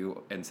wasn't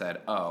you and said,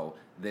 "Oh,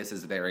 this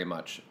is very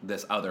much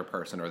this other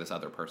person or this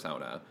other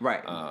persona."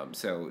 Right.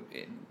 So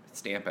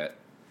stamp it.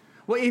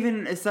 Well,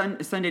 even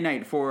Sunday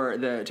night for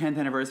the 10th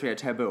anniversary at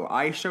Tabu,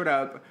 I showed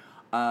up.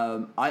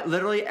 I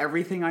literally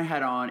everything I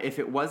had on. If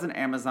it wasn't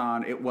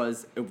Amazon, it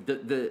was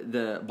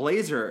the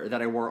blazer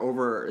that I wore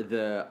over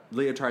the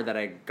leotard that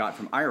I got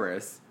from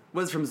Iris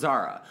was from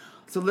Zara.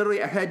 So literally,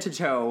 a head to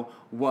toe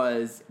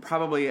was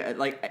probably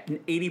like an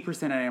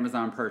 80% an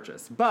Amazon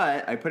purchase,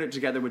 but I put it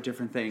together with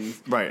different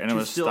things, right? And it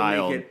was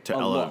styled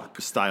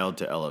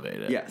to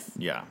elevate it. Yes,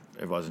 yeah.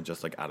 It wasn't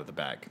just like out of the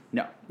bag.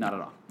 No, not at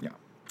all. Yeah.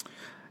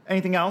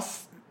 Anything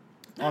else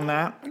on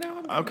that?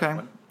 No. Okay.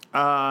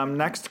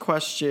 Next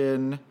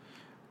question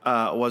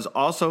was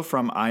also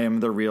from I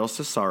Am the Real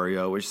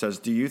Cesario, which says,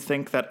 "Do you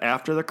think that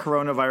after the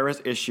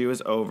coronavirus issue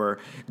is over,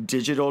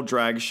 digital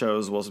drag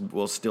shows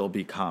will still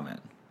be common?"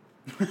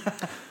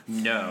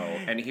 No,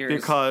 and here's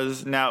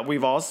because now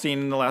we've all seen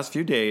in the last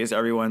few days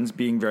everyone's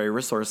being very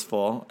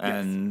resourceful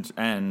and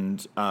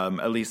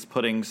at least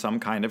putting some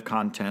kind of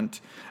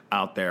content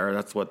out there.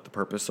 That's what the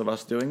purpose of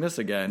us doing this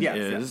again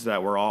is.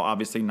 That we're all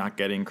obviously not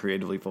getting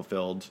creatively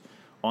fulfilled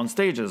on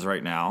stages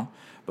right now,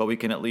 but we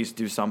can at least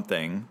do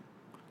something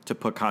to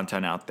put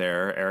content out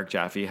there. Eric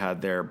Jaffe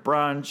had their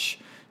brunch.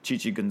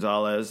 Chichi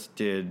Gonzalez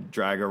did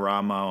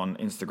Dragorama on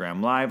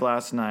Instagram Live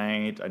last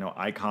night. I know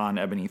Icon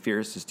Ebony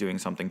Fierce is doing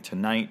something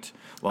tonight.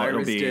 Well,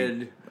 Iris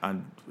did.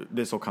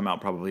 This will come out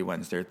probably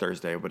Wednesday or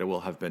Thursday, but it will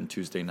have been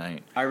Tuesday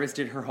night. Iris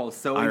did her whole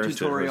sewing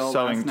tutorial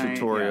last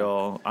night.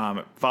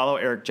 Yeah. Follow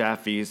Eric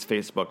Jaffe's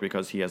Facebook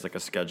because he has like a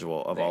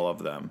schedule of all of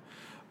them.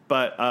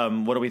 But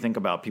what do we think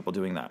about people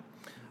doing that?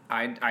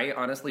 I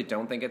honestly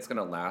don't think it's going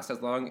to last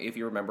as long. If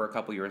you remember a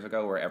couple years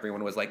ago where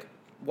everyone was like,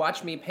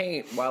 watch me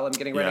paint while I'm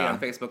getting ready on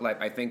Facebook Live.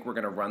 I think we're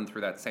going to run through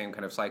that same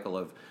kind of cycle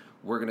of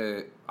we're going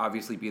to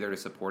obviously be there to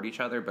support each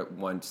other, but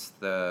once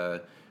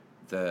the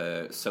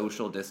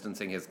social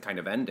distancing has kind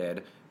of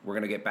ended, we're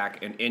going to get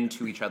back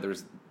into each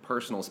other's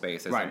personal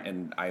spaces, right.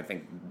 and I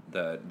think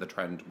the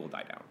trend will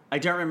die down. I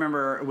don't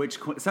remember which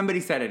somebody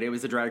said it. It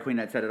was a drag queen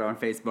that said it on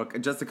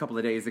Facebook just a couple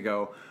of days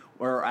ago,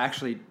 or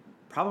actually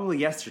probably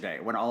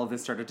yesterday when all of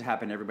this started to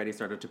happen. Everybody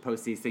started to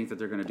post these things that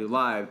they're going to do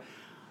live.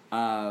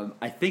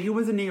 I think it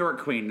was a New York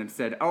queen that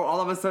said, "Oh, all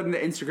of a sudden the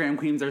Instagram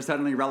queens are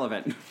suddenly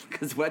relevant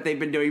because what they've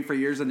been doing for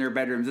years in their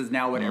bedrooms is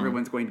now what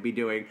everyone's going to be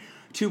doing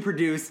to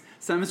produce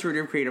some sort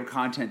of creative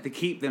content to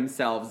keep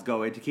themselves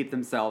going, to keep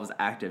themselves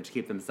active, to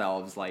keep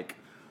themselves like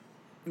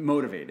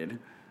motivated."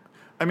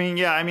 I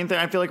mean,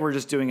 I feel like we're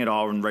just doing it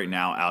all right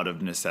now out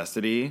of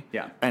necessity.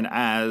 Yeah. And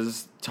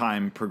as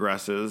time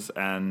progresses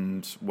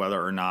and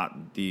whether or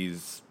not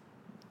these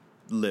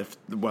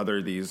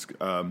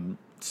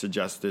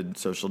suggested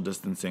social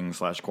distancing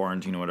 /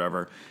 quarantine or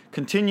whatever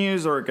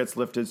continues or it gets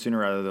lifted sooner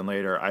rather than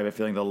later, I have a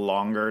feeling the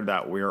longer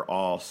that we're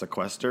all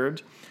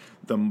sequestered,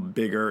 the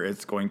bigger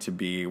it's going to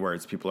be where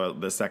it's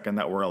the second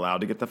that we're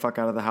allowed to get the fuck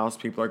out of the house,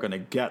 people are going to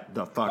get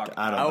the fuck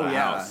out of the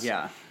house.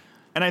 Yeah.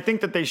 And I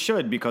think that they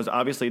should, because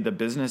obviously the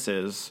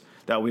businesses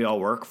that we all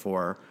work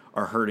for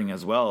are hurting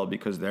as well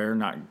because they're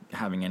not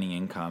having any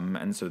income,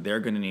 and so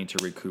they're going to need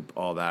to recoup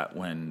all that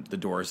when the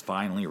doors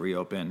finally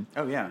reopen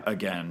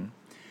again.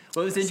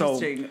 Well, it was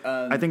interesting.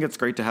 So, I think it's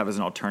great to have as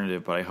an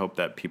alternative, but I hope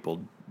that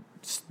people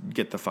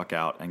get the fuck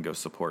out and go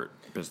support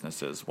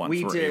businesses once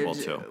we're able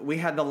to. We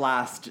had the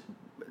last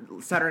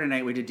Saturday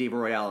night, we did Diva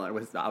Royale, and it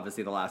was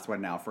obviously the last one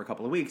now for a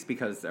couple of weeks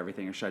because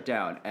everything is shut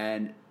down.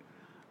 And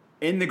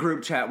in the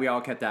group chat, we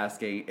all kept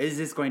asking, is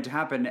this going to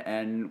happen?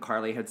 And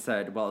Carly had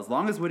said, well, as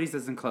long as Woody's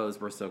isn't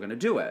closed, we're still going to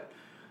do it.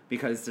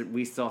 Because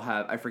we still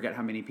have, I forget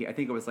how many people, I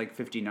think it was like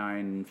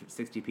 59,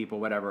 60 people,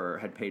 whatever,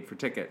 had paid for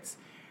tickets.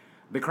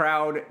 The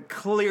crowd,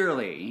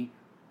 clearly,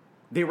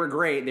 they were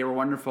great, they were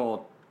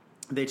wonderful,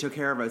 they took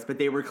care of us, but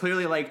they were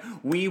clearly like,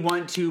 we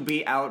want to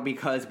be out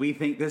because we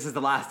think this is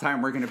the last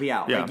time we're going to be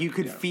out. Yeah. Like, you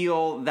could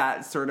feel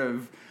that sort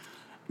of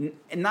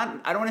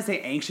not, I don't want to say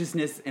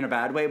anxiousness in a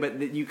bad way, but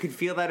that you could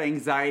feel that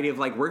anxiety of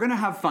like, we're going to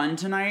have fun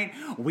tonight.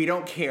 We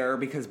don't care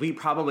because we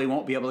probably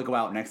won't be able to go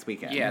out next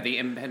weekend. Yeah, the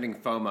impending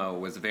FOMO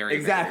was very,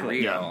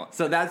 exactly. very real.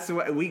 So that's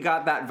what we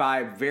got that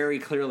vibe very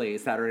clearly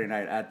Saturday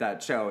night at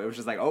that show. It was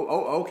just like,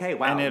 okay,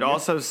 wow. And it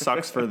also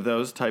sucks for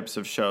those types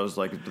of shows,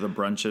 like the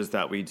brunches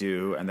that we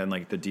do, and then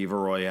like the Diva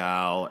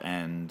Royale,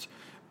 and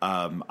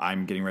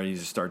I'm getting ready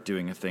to start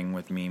doing a thing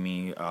with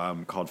Mimi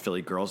called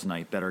Philly Girls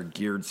Night that are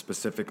geared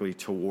specifically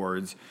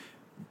towards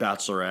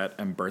bachelorette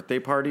and birthday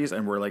parties,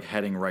 and we're like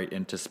heading right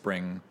into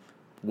spring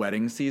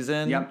wedding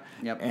season.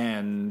 Yep.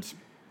 And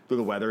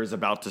the weather is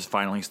about to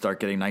finally start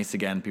getting nice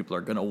again. People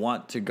are going to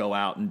want to go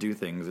out and do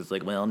things. It's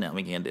like, well, now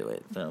we can't do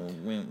it. So,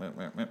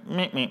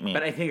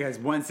 but I think as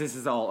once this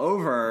is all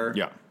over,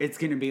 it's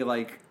going to be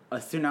like a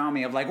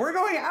tsunami of like, we're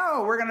going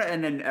out,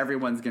 and then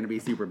everyone's going to be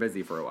super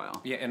busy for a while.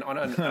 Yeah, and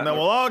and then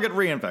we'll all get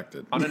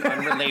reinfected. On an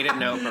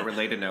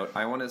unrelated note,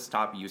 I want to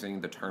stop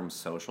using the term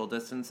social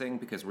distancing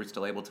because we're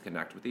still able to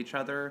connect with each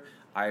other.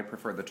 I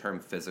prefer the term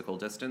physical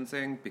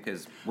distancing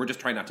because we're just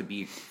trying not to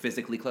be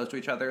physically close to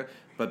each other.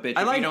 But bitch,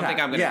 if you don't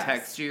think I'm going to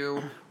text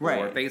you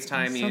or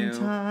FaceTime you.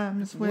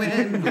 Sometimes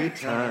when we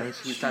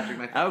touch. He's touching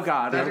my face. Oh,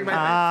 God. Touching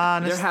my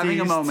face. They're having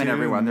a moment,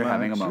 everyone. They're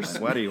having a moment. You're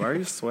sweaty. Why are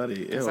you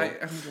sweaty? Ew.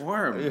 I'm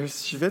warm. You're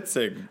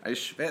schwitzing. I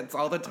schwitz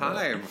all the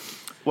time.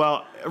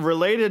 Well,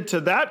 related to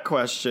that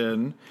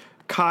question,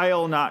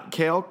 Kyle, not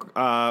Kale,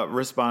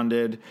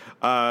 responded,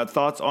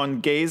 thoughts on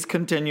gays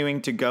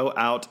continuing to go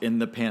out in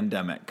the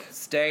pandemic.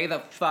 Stay the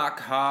fuck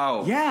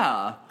home.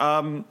 Yeah.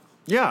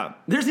 Yeah.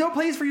 There's no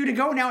place for you to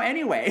go now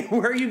anyway.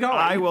 Where are you going?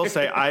 I will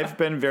say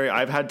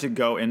I've had to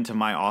go into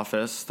my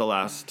office the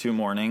last 2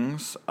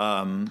 mornings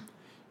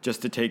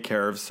just to take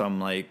care of some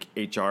like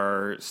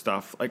HR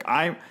stuff. Like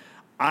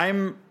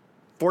I'm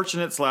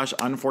fortunate /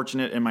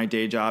 unfortunate in my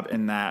day job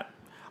in that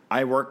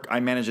I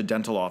manage a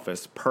dental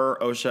office. Per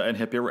OSHA and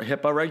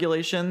HIPAA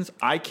regulations,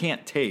 I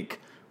can't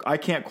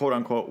quote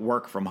unquote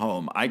work from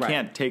home. I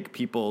can't take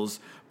people's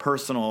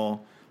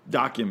personal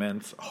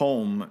documents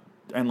home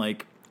and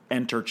like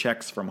enter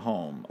checks from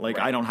home. Like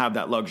I don't have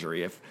that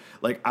luxury. If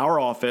like our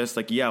office,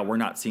 like we're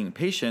not seeing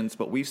patients,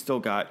 but we've still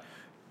got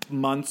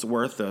months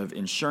worth of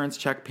insurance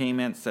check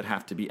payments that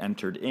have to be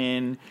entered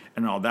in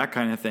and all that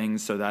kind of thing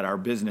so that our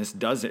business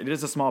it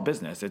is a small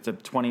business. It's a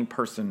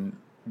 20-person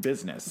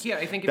business. Yeah,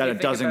 I think that it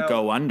doesn't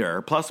go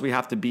under. Plus we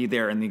have to be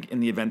there in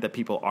the event that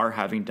people are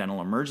having dental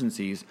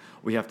emergencies.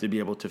 We have to be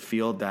able to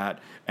field that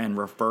and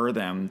refer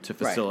them to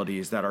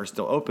facilities that are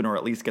still open, or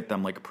at least get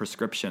them like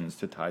prescriptions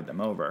to tide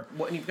them over.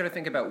 Well, and you've got to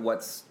think about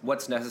what's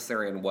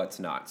necessary and what's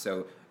not.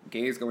 So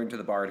gays going to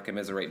the bar to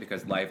commiserate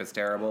because life is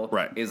terrible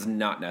is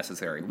not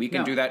necessary. We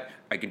can do that.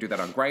 I can do that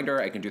on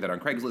Grindr. I can do that on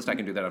Craigslist. I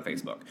can do that on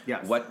Facebook.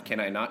 Yes. What can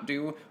I not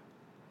do?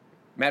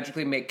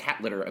 Magically make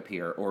cat litter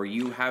appear, or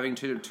you having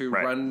to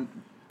run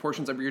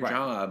portions of your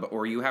job,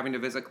 or you having to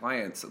visit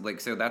clients.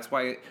 Like, so that's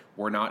why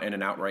we're not in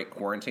an outright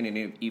quarantine.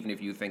 And even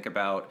if you think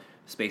about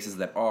spaces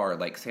that are,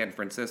 like San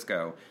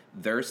Francisco,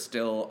 they're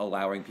still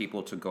allowing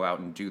people to go out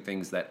and do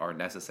things that are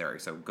necessary.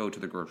 So go to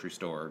the grocery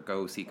store,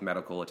 go seek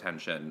medical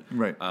attention.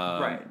 Go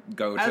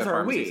to as are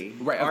pharmacies.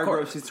 we. Our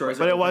grocery stores.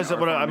 But it was,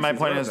 my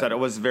point is that it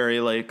was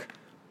very like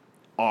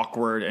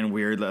awkward and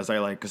weird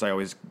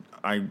because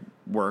I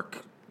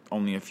work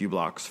only a few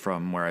blocks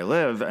from where I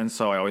live, and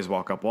so I always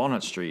walk up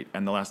Walnut Street.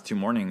 And the last 2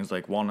 mornings,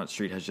 like Walnut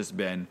Street has just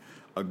been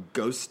a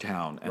ghost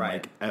town, and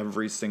like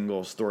every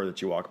single store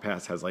that you walk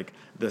past has like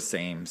the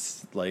same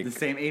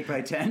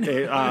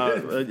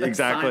 8x10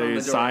 exactly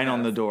sign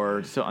on the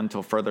door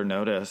until further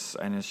notice,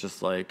 and it's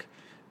just like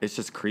it's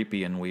just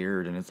creepy and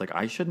weird, and it's like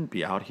I shouldn't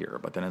be out here,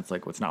 but then it's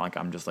like it's not like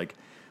I'm just like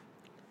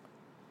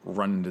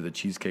run to the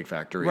Cheesecake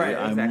Factory.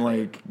 I'm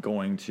like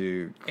going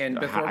to. And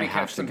before we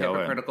have some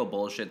hypocritical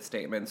bullshit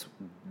statements,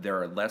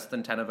 there are less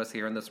than 10 of us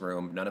here in this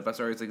room. None of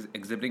us are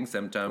exhibiting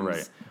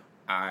symptoms.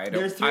 I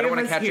don't want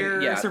to catch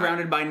it. Yeah,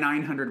 surrounded by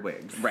 900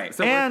 wigs.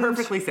 So and we're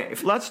perfectly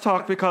safe. Let's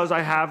talk, because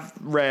I have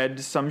read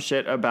some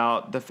shit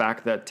about the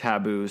fact that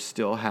Tabu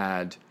still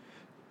had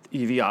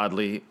Evie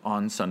Oddly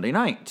on Sunday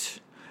night,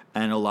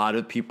 and a lot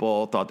of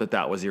people thought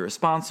that was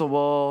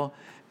irresponsible.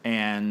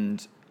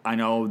 And I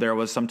know there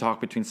was some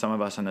talk between some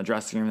of us in the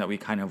dressing room that we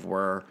kind of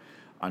were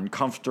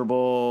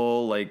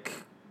uncomfortable, like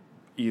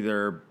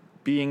either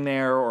being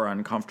there or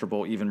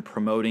uncomfortable even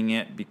promoting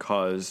it,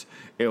 because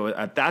it was,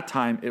 at that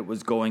time it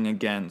was going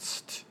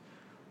against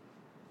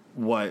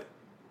what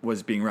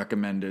was being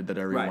recommended that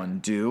everyone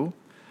do.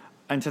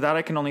 And to that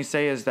I can only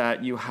say is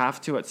that you have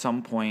to at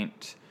some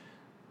point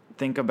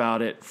think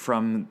about it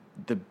from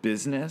the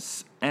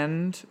business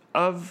end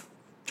of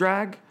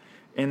drag,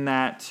 in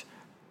that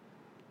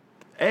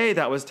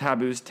that was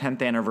Tabu's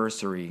 10th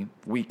anniversary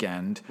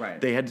weekend.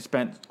 They had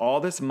spent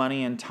all this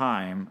money and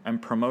time and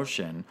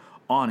promotion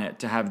on it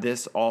to have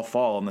this all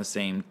fall on the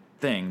same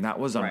thing. That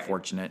was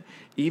unfortunate.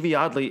 Evie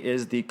Oddly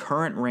is the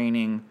current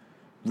reigning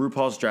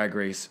RuPaul's Drag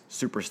Race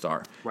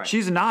superstar.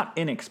 She's not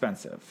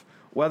inexpensive.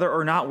 Whether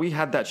or not we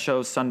had that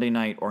show Sunday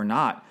night or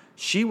not,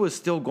 she was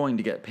still going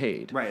to get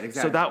paid. Right,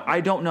 exactly. So that I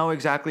don't know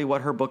exactly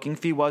what her booking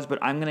fee was, but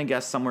I'm going to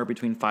guess somewhere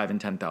between $5,000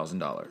 and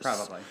 $10,000.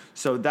 Probably.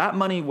 So that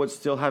money would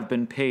still have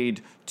been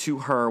paid to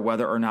her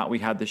whether or not we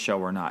had the show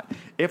or not.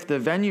 If the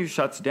venue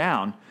shuts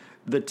down,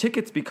 the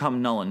tickets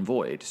become null and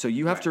void. So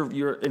you have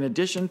you're in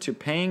addition to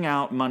paying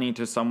out money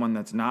to someone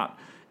that's not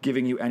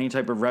giving you any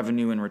type of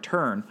revenue in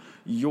return,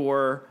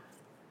 you're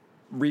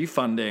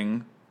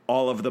refunding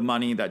all of the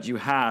money that you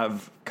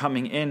have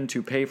coming in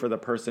to pay for the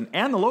person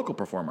and the local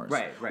performers.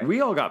 Right.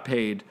 We all got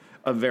paid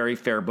a very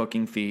fair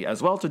booking fee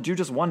as well to do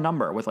just one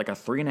number with like a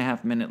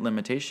 3.5 minute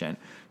limitation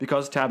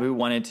because Tabu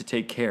wanted to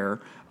take care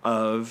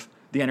of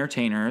the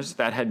entertainers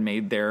that had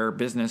made their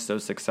business so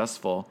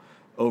successful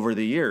over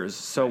the years.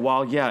 So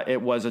while,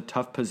 it was a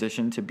tough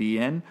position to be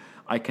in,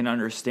 I can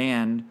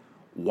understand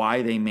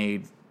why they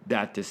made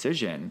that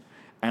decision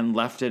and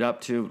left it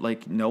up to,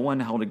 like, no one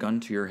held a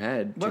gun to your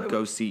head to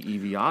go see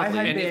Evie Oddly.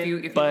 And if you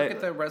look at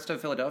the rest of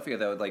Philadelphia,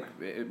 though, like,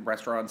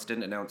 restaurants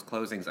didn't announce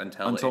closings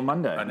until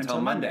Monday. Until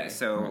Monday.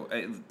 So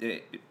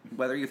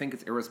whether you think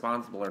it's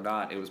irresponsible or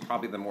not, it was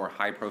probably the more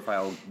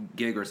high-profile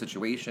gig or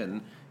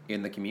situation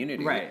in the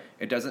community. Right.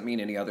 It doesn't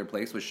mean any other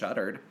place was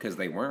shuttered, because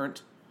they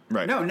weren't.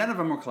 Right. No, none of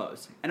them were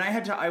closed. And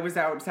I was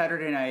out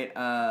Saturday night,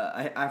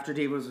 after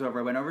Dave was over,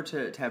 I went over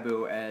to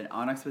Tabu, and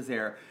Onyx was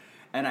there.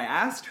 And I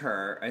asked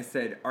her, I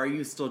said, are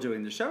you still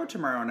doing the show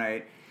tomorrow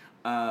night?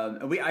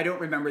 I don't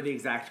remember the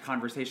exact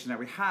conversation that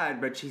we had,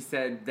 but she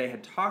said they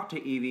had talked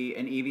to Evie,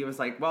 and Evie was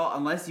like, well,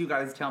 unless you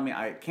guys tell me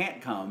I can't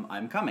come,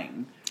 I'm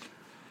coming.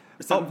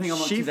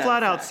 She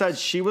flat out said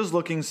she was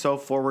looking so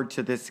forward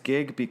to this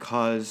gig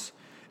because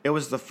it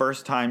was the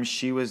first time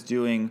she was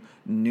doing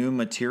new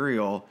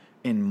material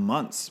in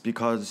months,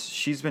 because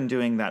she's been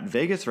doing that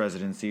Vegas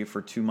residency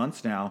for 2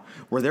 months now,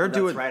 where they're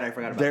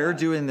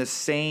doing the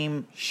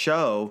same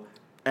show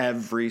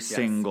every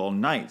single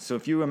night. So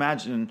if you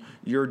imagine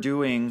you're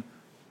doing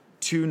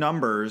 2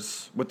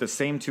 numbers with the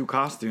same 2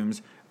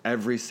 costumes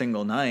every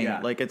single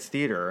night, like it's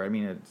theater. I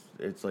mean,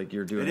 it's like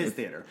you're doing. It is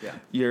theater.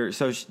 Yeah.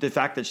 The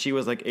fact that she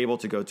was like able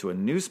to go to a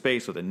new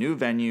space with a new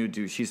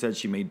venue. She said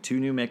she made 2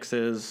 new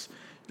mixes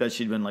that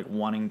she'd been like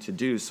wanting to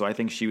do. So I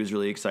think she was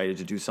really excited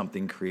to do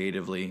something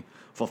creatively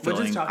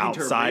fulfilling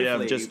outside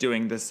of just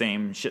doing the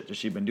same shit that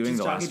she'd been doing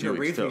the last 2 weeks.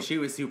 Briefly, she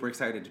was super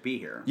excited to be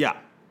here. Yeah.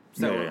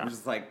 So it was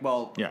just like,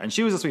 well... Yeah, and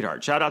she was a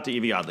sweetheart. Shout out to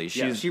Evie Oddly.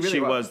 She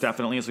was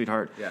definitely a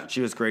sweetheart. Yeah.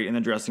 She was great in the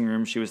dressing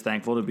room. She was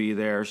thankful to be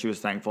there. She was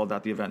thankful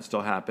that the event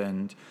still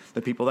happened.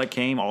 The people that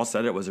came all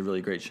said it was a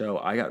really great show.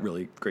 I got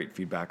really great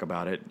feedback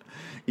about it,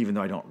 even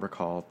though I don't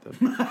recall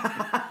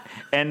the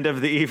end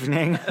of the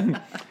evening.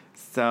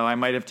 So I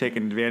might have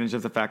taken advantage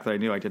of the fact that I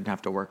knew I didn't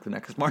have to work the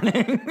next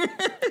morning.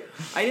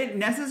 I didn't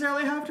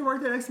necessarily have to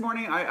work the next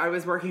morning. I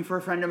was working for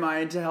a friend of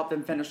mine to help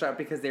them finish up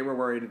because they were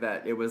worried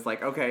that it was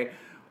like, okay,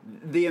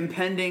 the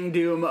impending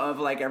doom of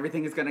like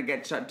everything is going to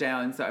get shut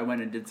down. So I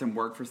went and did some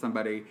work for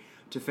somebody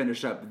to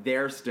finish up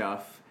their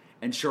stuff.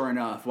 And sure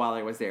enough, while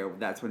I was there,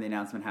 that's when the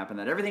announcement happened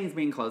that everything's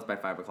being closed by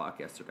 5 o'clock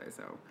yesterday.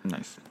 So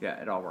nice.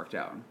 Yeah, it all worked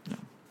out. Yeah.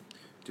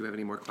 Do we have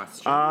any more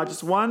questions?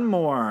 Just one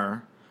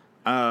more.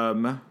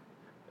 And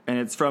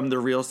it's from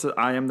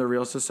I am the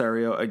real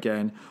Cesario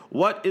again.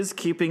 What is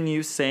keeping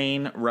you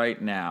sane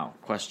right now? ?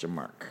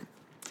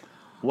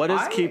 What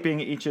is keeping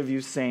each of you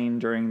sane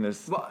during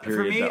this period?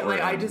 For me, that we're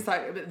in? I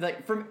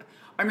decided,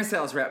 I'm a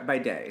sales rep by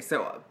day,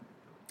 so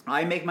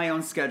I make my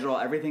own schedule.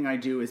 Everything I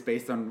do is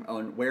based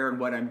on where and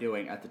what I'm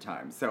doing at the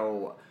time.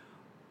 So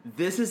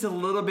this is a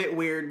little bit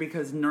weird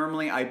because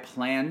normally I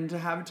plan to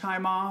have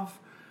time off.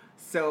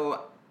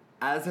 So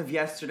as of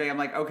yesterday, I'm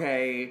like,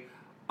 okay,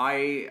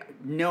 I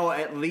know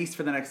at least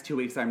for the next 2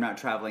 weeks I'm not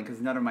traveling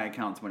because none of my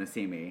accounts want to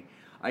see me.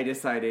 I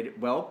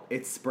decided, well,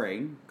 it's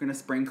spring. I'm going to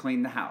spring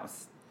clean the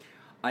house.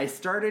 I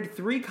started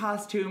 3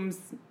 costumes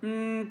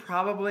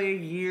probably a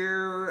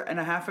year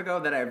and a half ago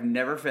that I've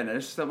never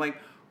finished. So I'm like,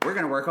 we're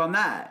going to work on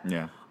that.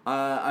 Yeah.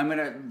 I'm going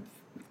to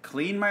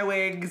clean my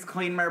wigs,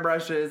 clean my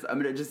brushes. I'm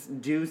going to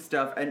just do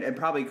stuff and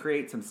probably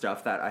create some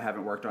stuff that I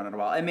haven't worked on in a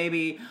while. And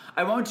maybe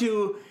I won't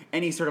do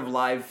any sort of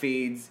live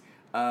feeds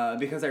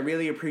because I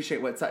really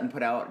appreciate what Sutton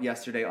put out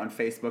yesterday on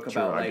Facebook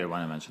about. I did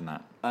want to mention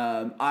that.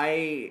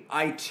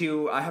 I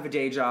too have a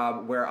day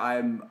job where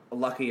I'm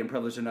lucky and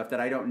privileged enough that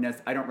I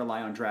don't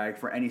rely on drag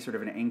for any sort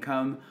of an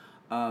income.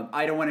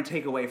 I don't want to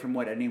take away from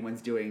what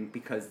anyone's doing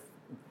because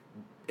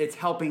it's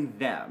helping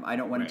them. I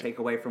don't want to take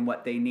away from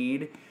what they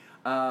need.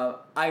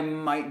 I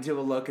might do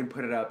a look and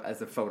put it up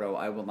as a photo.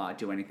 I will not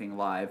do anything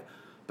live,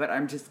 but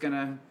I'm just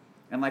gonna.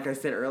 And like I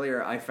said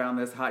earlier, I found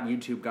this hot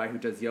YouTube guy who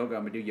does yoga.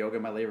 I'm going to do yoga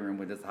in my living room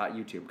with this hot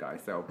YouTube guy.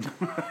 So,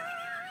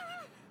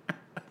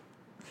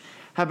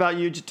 how about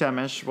you,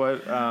 Jatemish?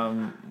 What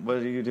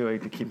are you doing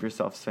to keep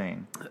yourself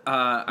sane?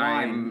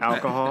 I'm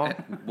alcohol.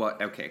 Well,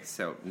 okay,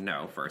 so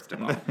no. First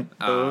of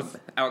all,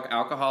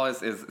 alcohol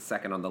is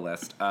second on the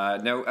list.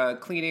 No,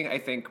 cleaning I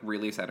think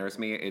really centers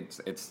me.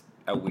 It's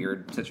a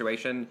weird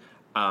situation.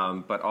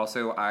 But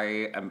also,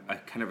 I am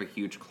kind of a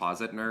huge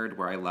closet nerd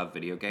where I love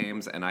video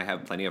games, and I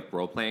have plenty of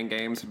role-playing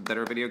games that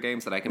are video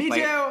games that I can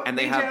play. Too. And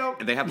they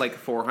have like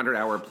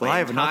 400-hour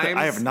playing times.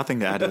 I have nothing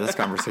to add to this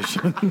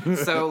conversation.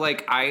 So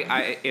like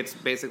it's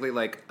basically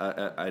like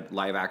a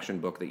live-action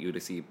book that you get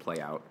to see play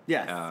out.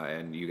 Yes.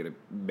 And you get to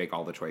make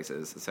all the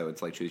choices. So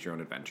it's like choose your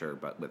own adventure,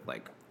 but with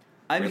like.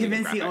 I'm really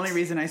convinced the graphics. only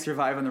reason I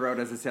survive on the road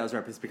as a sales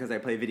rep is because I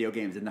play video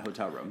games in the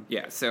hotel room.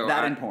 Yeah. So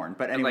that and porn,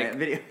 but anyway, like,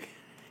 video.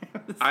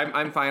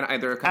 I'm fine.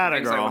 There are a couple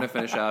things I girl. want to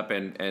finish up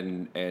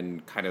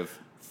and kind of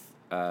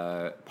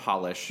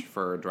polish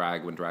for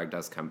drag when drag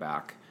does come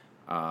back,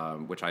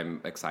 which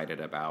I'm excited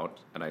about,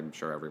 and I'm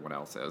sure everyone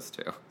else is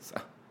too. So,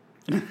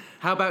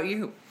 how about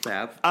you,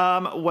 Bev?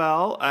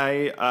 Well,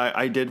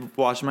 I did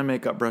wash my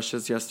makeup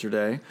brushes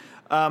yesterday.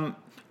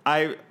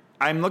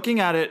 I'm looking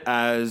at it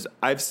as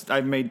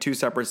I've made 2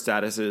 separate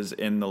statuses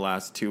in the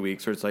last 2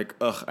 weeks where it's like,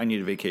 ugh, I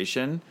need a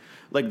vacation.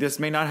 Like, this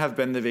may not have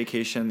been the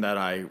vacation that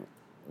I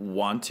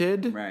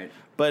wanted, right?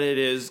 But it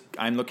is.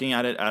 I'm looking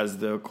at it as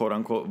the quote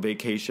unquote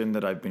vacation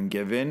that I've been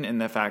given, and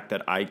the fact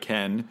that I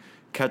can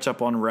catch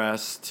up on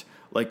rest.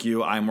 Like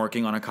you, I'm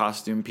working on a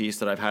costume piece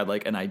that I've had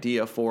like an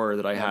idea for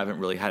that I haven't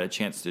really had a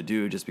chance to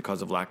do just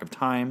because of lack of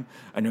time.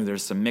 I know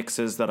there's some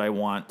mixes that I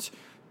want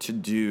to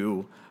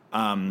do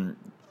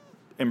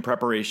in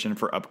preparation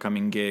for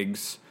upcoming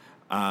gigs.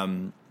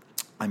 I'm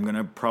going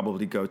to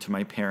probably go to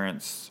my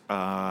parents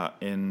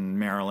in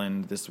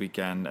Maryland this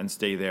weekend and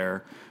stay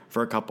there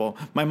for a couple.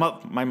 My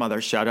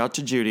mother, shout out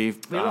to Judy,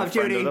 we love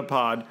friend Judy. of the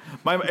pod.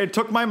 It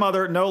took my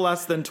mother no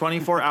less than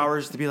 24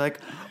 hours to be like,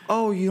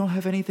 oh, you don't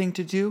have anything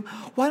to do?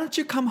 Why don't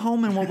you come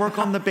home and we'll work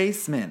on the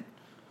basement?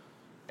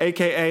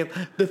 AKA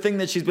the thing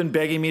that she's been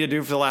begging me to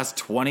do for the last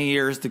 20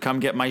 years to come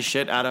get my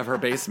shit out of her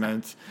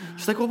basement.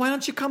 She's like, well, why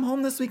don't you come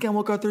home this weekend?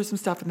 We'll go through some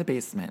stuff in the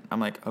basement.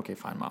 I'm like, okay,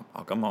 fine, Mom.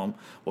 I'll come home.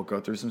 We'll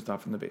go through some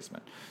stuff in the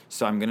basement.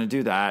 So I'm going to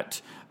do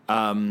that.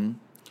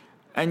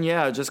 And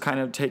yeah, just kind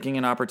of taking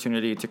an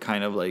opportunity to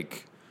kind of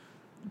like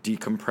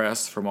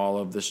decompress from all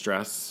of the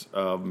stress.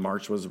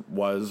 March was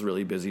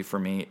really busy for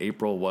me.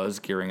 April was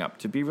gearing up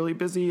to be really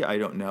busy. I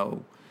don't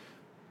know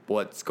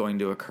what's going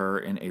to occur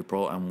in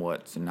April and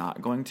what's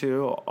not going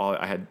to.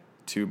 I had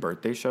 2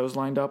 birthday shows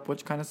lined up,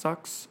 which kind of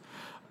sucks.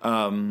 But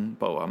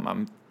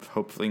I'm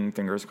hoping,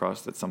 fingers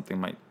crossed, that something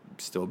might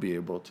still be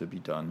able to be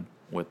done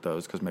with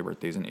those because my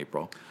birthday's in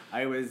April.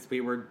 It was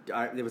going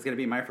to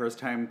be my first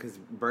time because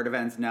Bird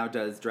Events now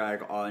does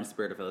drag all in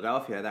Spirit of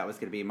Philadelphia. That was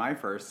going to be my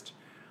first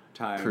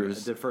time.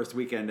 Cruise. The first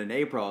weekend in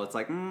April. It's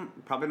like,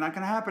 probably not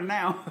going to happen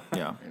now.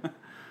 Yeah.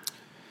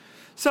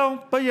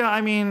 So, but yeah,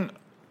 I mean,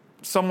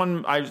 I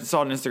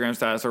saw an Instagram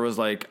status where it was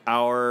like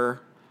our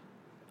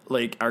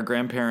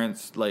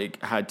grandparents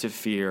like had to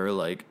fear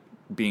like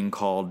being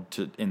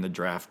called in the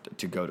draft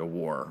to go to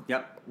war.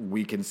 Yep.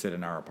 We can sit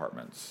in our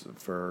apartments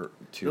for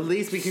 2 The weeks.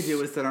 least we could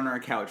do is sit on our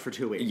couch for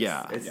 2 weeks.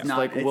 Yeah. It's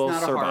not a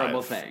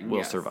horrible thing.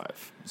 We'll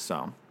survive.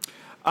 So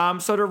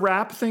to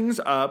wrap things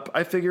up,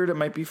 I figured it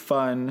might be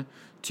fun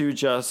to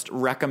just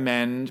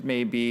recommend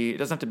maybe, it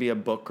doesn't have to be a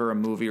book or a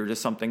movie or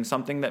just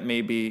something that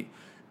maybe,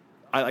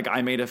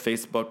 I made a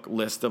Facebook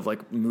list of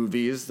like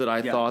movies that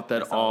I thought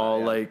that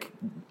like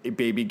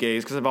baby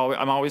gays, because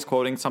I'm always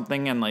quoting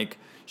something and like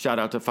shout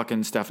out to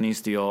fucking Stephanie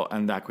Steele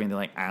and that queen. They're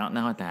like, I don't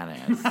know what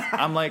that is.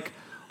 I'm like,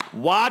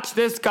 watch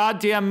this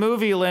goddamn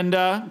movie,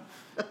 Linda.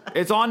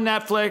 It's on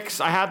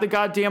Netflix. I have the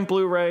goddamn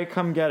Blu-ray.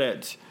 Come get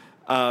it.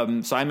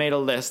 So I made a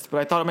list,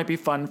 but I thought it might be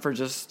fun for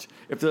just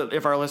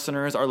if our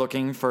listeners are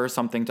looking for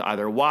something to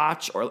either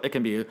watch, or it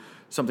can be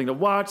something to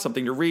watch,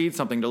 something to read,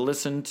 something to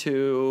listen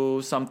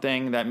to,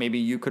 something that maybe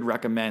you could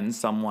recommend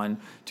someone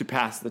to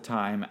pass the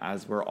time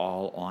as we're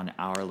all on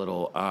our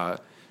little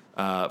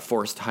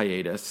forced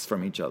hiatus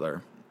from each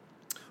other.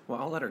 Well,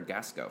 I'll let our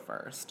guest go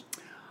first.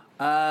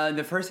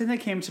 The first thing that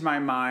came to my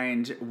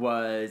mind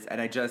was, and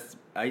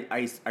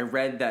I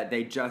read that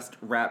they just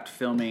wrapped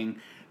filming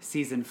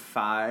season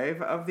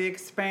 5 of The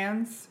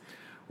Expanse,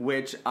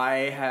 which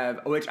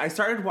I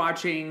started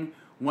watching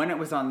when it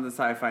was on the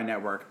Sci-Fi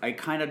Network. I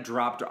kind of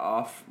dropped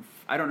off.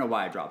 I don't know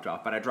why I dropped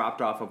off, but I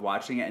dropped off of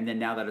watching it, and then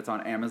now that it's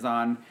on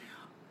Amazon,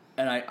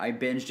 and I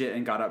binged it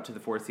and got up to the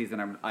 4th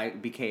season, I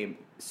became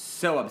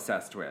so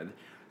obsessed with.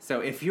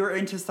 So if you're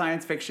into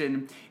science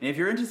fiction, and if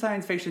you're into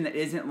science fiction that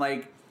isn't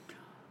like,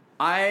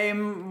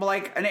 I'm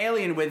like an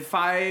alien with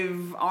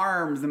 5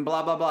 arms and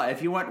blah, blah, blah.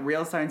 If you want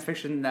real science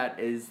fiction that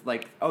is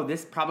like, oh,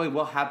 this probably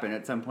will happen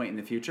at some point in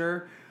the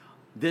future,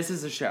 this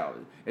is a show.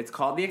 It's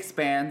called The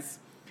Expanse.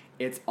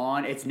 It's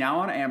now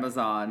on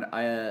Amazon.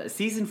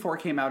 Season 4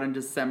 came out in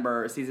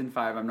December. Season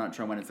 5, I'm not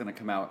sure when it's going to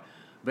come out.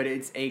 But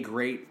it's a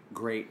great,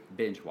 great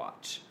binge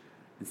watch.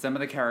 And some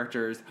of the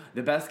characters,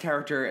 the best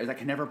character is, I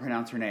can never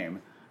pronounce her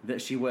name, that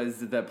she was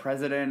the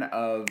president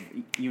of,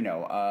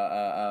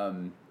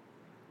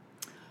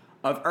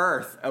 of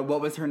Earth.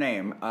 What was her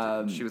name?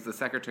 She was the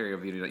Secretary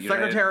of the United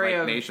Secretary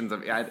of Nations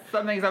of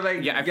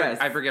something. Yeah,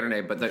 I forget her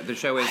name, but the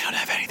show is. I don't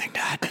have anything to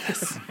add to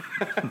this.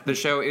 The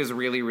show is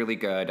really, really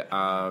good.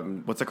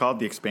 What's it called?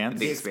 The Expanse?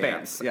 The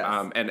Expanse.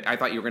 Yes. And I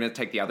thought you were going to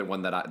take the other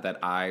one that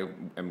I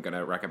am going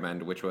to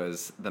recommend, which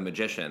was The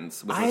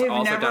Magicians, which I was have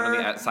also never- done on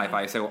the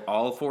Sci-Fi. So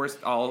all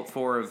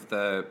four of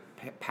the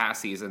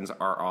past seasons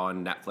are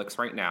on Netflix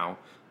right now.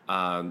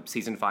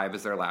 Season 5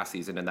 is their last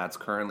season, and that's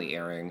currently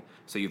airing.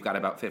 So you've got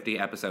about 50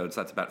 episodes.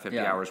 That's about 50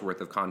 hours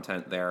worth of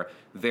content there.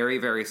 Very,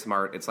 very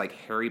smart. It's like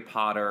Harry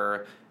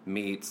Potter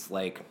meets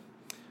like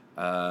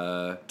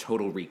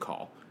Total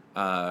Recall.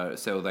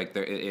 So like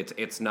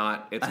it's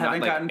not I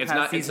haven't gotten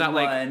past season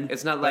one,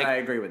 but I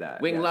agree with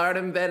that. Winglard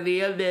and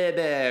Betty,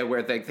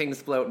 where like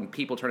things float and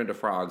people turn into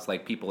frogs,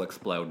 like people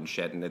explode and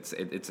shit, and it's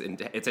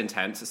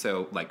intense.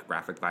 So like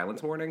graphic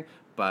violence warning,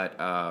 but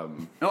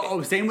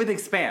same with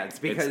Expanse,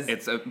 because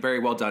it's a very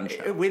well done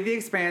show. With The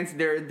Expanse,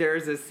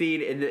 there's a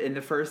scene in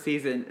the first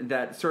season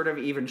that sort of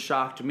even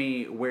shocked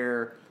me,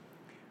 where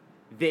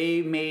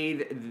they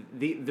made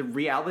the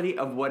reality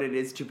of what it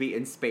is to be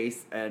in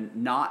space and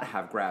not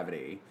have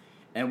gravity.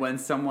 And when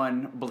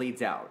someone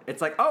bleeds out,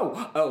 it's like,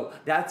 oh,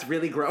 that's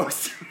really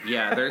gross.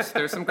 Yeah,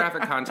 there's some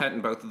graphic content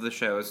in both of the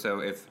shows, so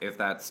if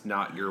that's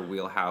not your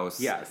wheelhouse,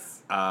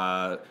 Yes.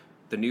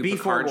 The new Be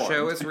Picard forewarned.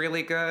 show is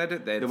really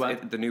good.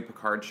 The new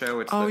Picard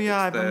show.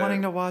 I've been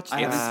wanting to watch that.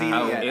 I haven't seen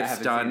it yet. I It's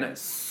haven't done seen it.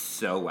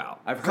 so well.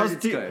 I've heard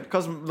it's good.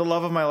 Because the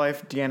love of my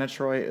life, Deanna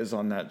Troy, is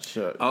on that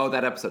show. Oh,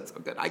 that episode's so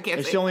good. I can't.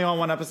 Is say, she only on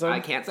one episode?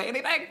 I can't say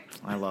anything.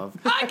 I love.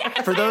 I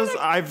can't For say those,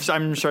 anything.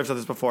 I'm sure I've said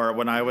this before.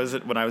 When I was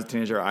a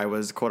teenager, I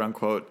was quote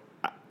unquote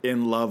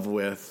in love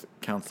with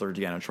Counselor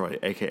Deanna Troy,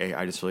 aka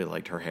I just really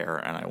liked her hair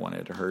and I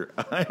wanted her.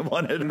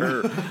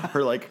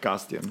 her like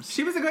costumes.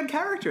 She was a good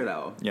character,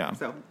 though. Yeah.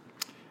 So,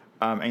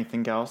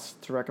 anything else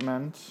to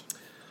recommend?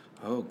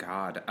 Oh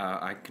God,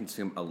 I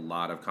consume a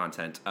lot of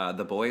content.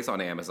 The Boys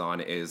on Amazon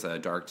is a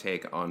dark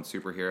take on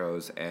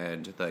superheroes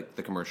and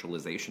the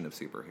commercialization of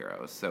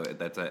superheroes. So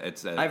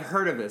I've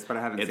heard of this, but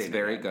I haven't seen it. It's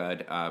very yet.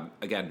 good.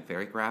 Again,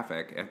 very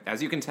graphic.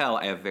 As you can tell,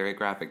 I have very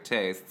graphic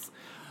tastes.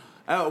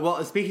 Oh,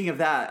 well, speaking of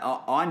that,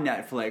 on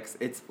Netflix,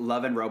 it's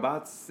Love and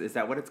Robots. Is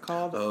that what it's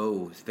called?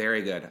 Oh,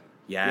 very good.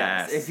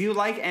 Yes. If you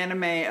like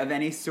anime of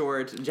any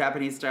sort,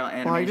 Japanese-style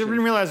animation. Well, I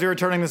didn't realize we were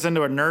turning this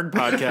into a nerd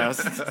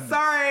podcast.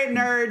 Sorry,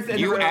 nerds. in the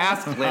You room.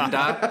 asked,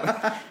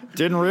 Linda.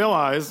 Didn't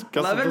realize.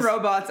 Guess Love we'll and just-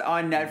 Robots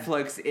on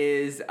Netflix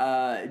is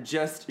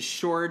just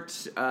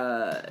short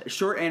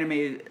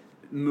anime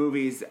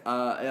movies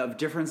of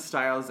different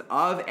styles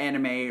of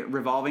anime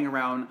revolving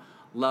around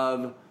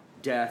love,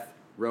 death,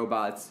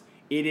 robots.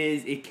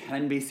 It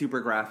can be super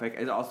graphic.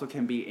 It also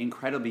can be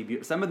incredibly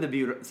beautiful. Some of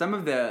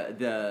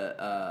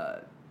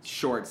the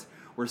shorts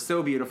were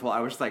so beautiful. I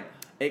was just like,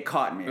 it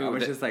caught me. I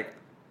was just like,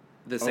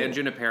 The San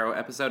Junipero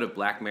episode of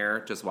Black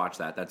Mirror, just watch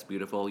that. That's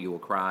beautiful. You will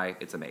cry.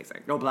 It's amazing.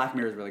 oh, Black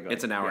Mirror is really good.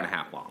 It's an hour and a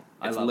half long.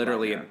 I It's love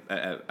literally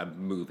Black a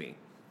movie.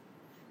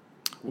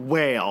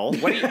 Whale.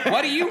 What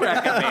do you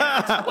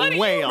recommend? What do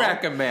Whale. you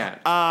recommend?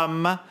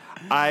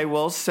 I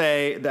will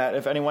say that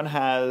if anyone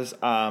has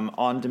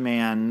on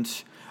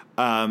demand,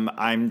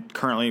 I'm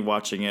currently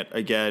watching it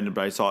again,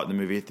 but I saw it in the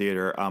movie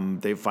theater.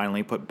 They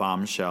finally put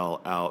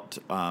Bombshell out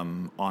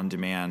on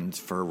demand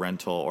for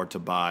rental or to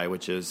buy,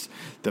 which is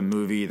the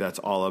movie that's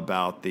all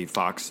about the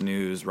Fox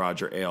News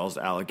Roger Ailes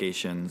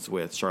allegations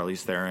with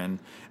Charlize Theron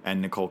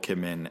and Nicole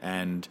Kidman.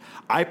 And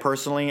I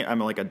personally am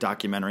like a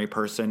documentary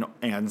person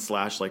and /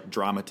 like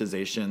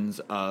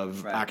dramatizations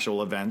of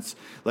actual events.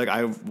 Like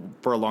I,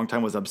 for a long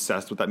time, was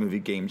obsessed with that movie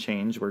Game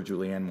Change, where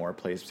Julianne Moore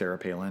plays Sarah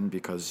Palin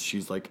because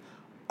she's like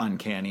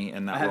uncanny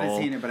in that role. I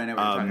haven't seen it, but I know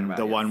what you're talking about.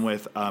 The yes. one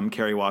with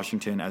Kerry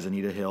Washington as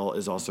Anita Hill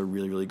is also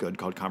really, really good,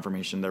 called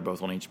Confirmation. They're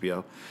both on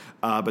HBO.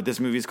 But this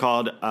movie's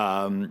called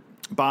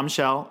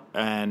Bombshell,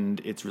 and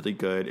it's really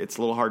good. It's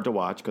a little hard to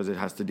watch because it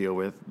has to deal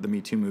with the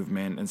Me Too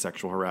movement and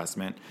sexual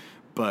harassment,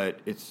 but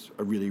it's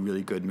a really,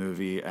 really good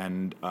movie,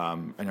 and I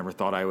never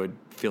thought I would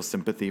feel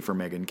sympathy for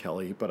Megyn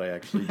Kelly, but I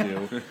actually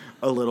do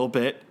a little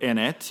bit in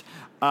it.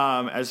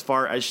 As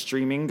far as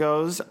streaming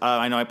goes,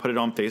 I know I put it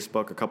on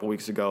Facebook a couple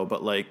weeks ago,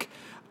 but like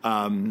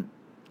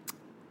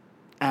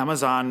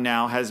Amazon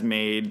now has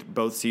made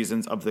both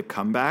seasons of The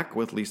Comeback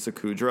with Lisa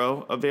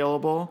Kudrow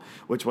available,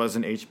 which was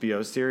an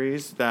HBO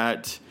series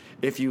that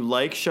if you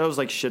like shows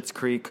like Schitt's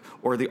Creek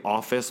or The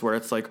Office, where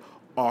it's like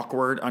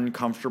awkward,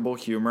 uncomfortable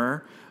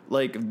humor,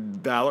 like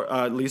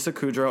Lisa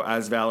Kudrow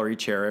as Valerie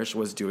Cherish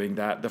was doing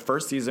that. The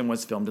first season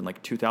was filmed in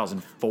like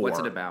 2004. What's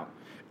it about?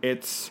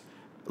 It's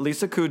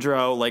Lisa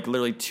Kudrow, like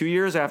literally 2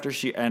 years after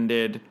she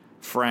ended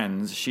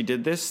Friends, she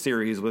did this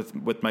series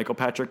with Michael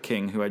Patrick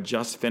King, who had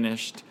just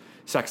finished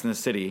Sex and the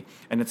City,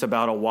 and it's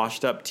about a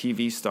washed-up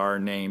TV star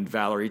named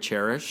Valerie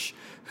Cherish,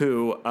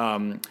 who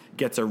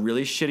gets a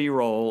really shitty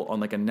role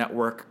on like a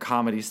network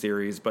comedy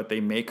series, but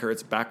they make her,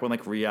 it's back when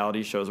like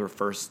reality shows were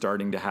first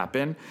starting to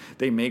happen,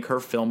 they make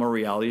her film a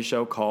reality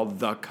show called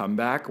The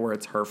Comeback, where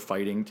it's her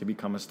fighting to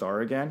become a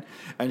star again,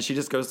 and she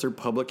just goes through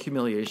public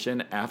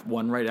humiliation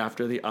one right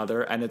after the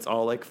other, and it's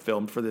all like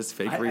filmed for this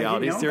fake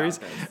reality series,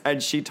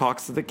 and she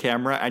talks to the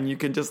camera, and you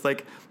can just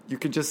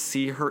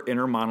see her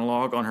inner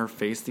monologue on her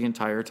face the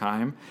entire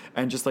time,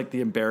 and just like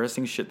the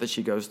embarrassing shit that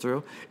she goes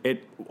through.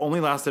 It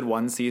only lasted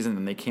one season,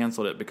 and they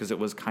canceled it because it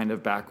was kind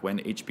of back when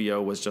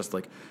HBO was just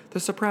like The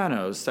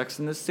Sopranos, Sex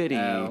and the City,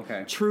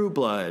 True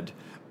Blood.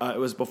 It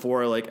was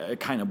before like it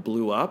kind of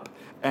blew up,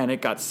 and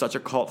it got such a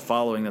cult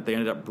following that they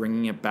ended up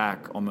bringing it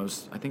back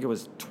almost, I think it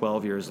was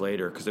 12 years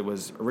later, because it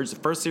was the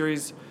first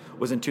series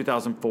was in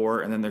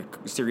 2004, and then the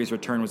series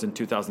return was in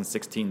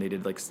 2016. They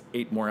did like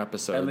 8 more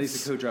episodes. And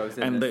Lisa Kudrow's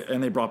in this.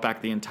 And they brought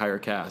back the entire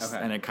cast,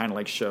 and it kind of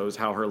like shows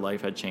how her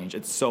life had changed.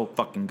 It's so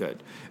fucking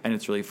good, and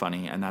it's really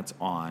funny, and that's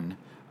on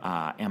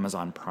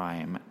Amazon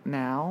Prime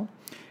now.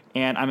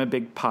 And I'm a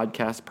big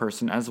podcast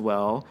person as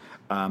well.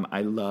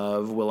 I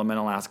love Willem and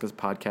Alaska's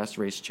podcast,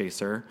 Race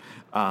Chaser,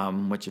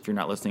 which if you're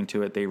not listening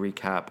to it, they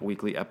recap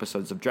weekly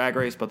episodes of Drag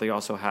Race, but they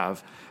also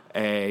have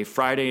a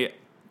Friday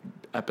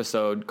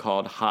episode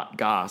called Hot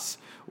Goss,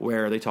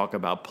 where they talk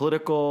about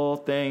political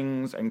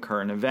things and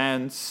current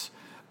events.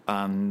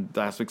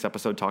 Last week's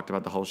episode talked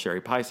about the whole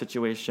Sherry Pie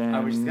situation. I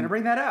was just going to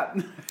bring that up.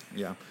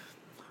 Yeah.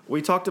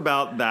 We talked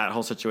about that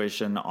whole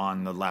situation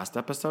on the last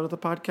episode of the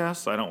podcast,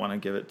 so I don't want to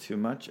give it too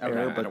much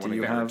air, but do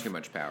you have too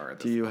much power?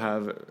 Do you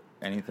have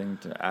anything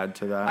to add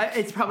to that?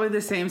 It's probably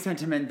the same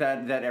sentiment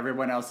that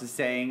everyone else is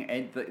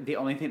saying.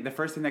 The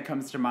first thing that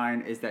comes to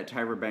mind is that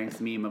Tyra Banks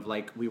meme of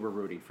like, we were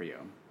rooting for you.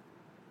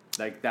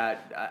 Like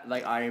that,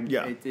 like I am.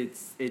 Yeah.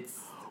 It's.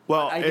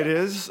 Well, it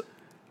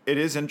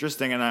is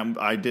interesting, and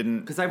I didn't,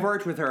 because I've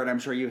worked with her, and I'm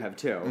sure you have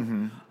too.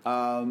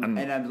 Mm-hmm.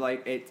 And I'm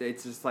like,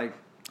 it's just like,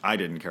 I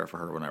didn't care for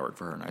her when I worked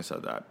for her, and I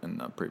said that in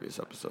the previous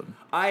episode.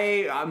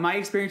 My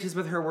experiences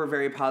with her were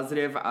very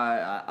positive.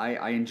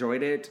 I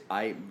enjoyed it.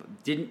 I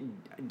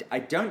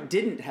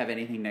didn't have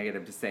anything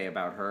negative to say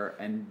about her,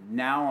 and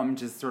now I'm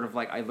just sort of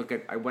like,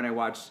 when I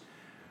watch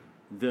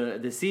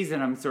the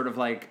season, I'm sort of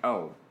like,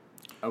 oh.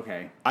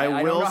 Okay. I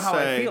don't know how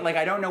I feel. Like,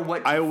 I don't know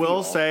what to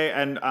will say,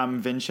 and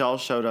Vinchelle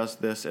showed us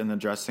this in the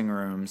dressing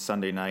room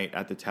Sunday night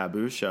at the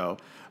Tabu show.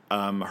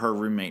 Her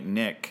roommate,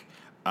 Nick,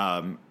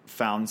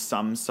 found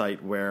some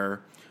site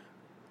where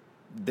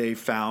they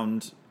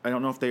found, I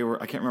don't know if they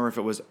were, I can't remember if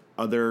it was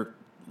other,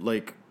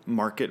 like,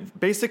 market.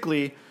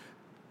 Basically,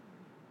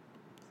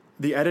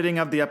 the editing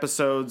of the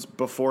episodes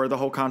before the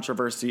whole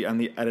controversy and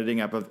the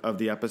editing up of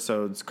the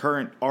episodes,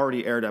 current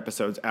already aired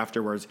episodes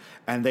afterwards,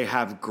 and they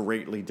have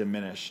greatly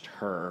diminished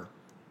her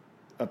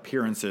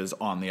appearances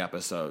on the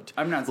episode.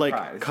 I'm not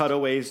surprised. Like,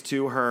 cutaways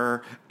to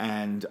her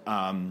and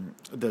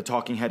the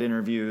talking head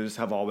interviews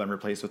have all been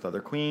replaced with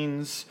other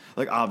queens.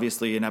 Like,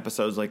 obviously, in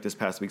episodes like this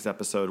past week's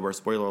episode where,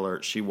 spoiler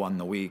alert, she won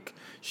the week,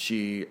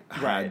 she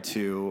had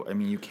to, I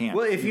mean, you can't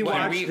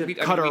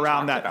cut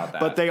around that.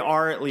 But they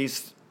are at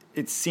least,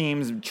 it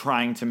seems,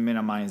 trying to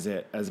minimize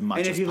it as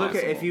much as possible. And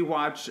if you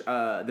watch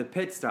the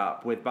Pit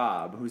Stop with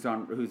Bob, who's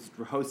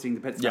hosting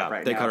the Pit Stop right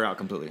now. They cut her out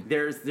completely.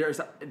 There's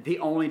the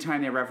only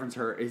time they reference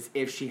her is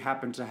if she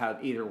happened to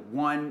have either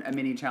won a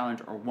mini challenge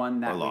or won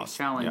that week's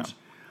challenge.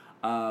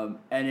 Yeah.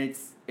 And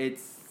it's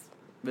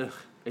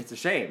a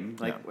shame.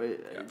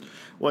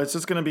 Well, it's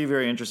just going to be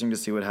very interesting to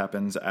see what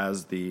happens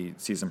as the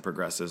season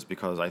progresses,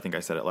 because I think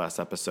I said it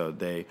last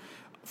episode,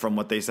 from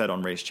what they said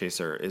on Race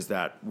Chaser, is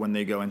that when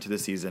they go into the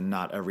season,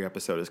 not every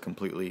episode is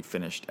completely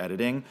finished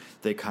editing.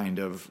 They kind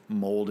of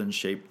mold and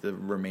shape the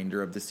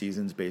remainder of the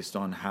seasons based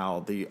on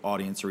how the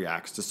audience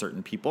reacts to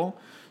certain people.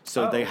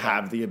 So they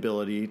have the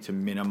ability to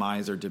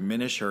minimize or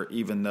diminish her,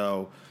 even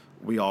though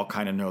we all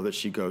kind of know that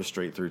she goes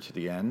straight through to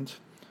the end.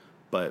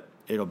 But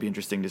it'll be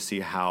interesting to see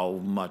how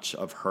much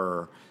of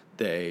her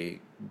they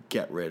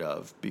get rid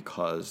of,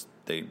 because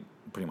they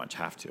pretty much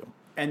have to.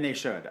 And they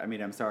should. I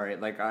mean, I'm sorry.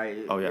 Like,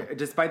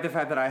 despite the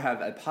fact that I have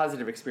a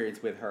positive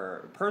experience with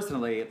her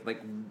personally,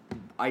 like,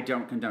 I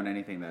don't condone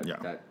anything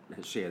that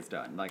she has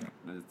done. Like,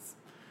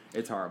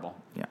 it's horrible.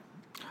 Yeah.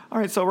 All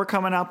right, so we're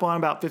coming up on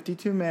about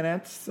 52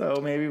 minutes, so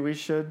maybe we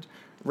should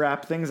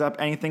wrap things up.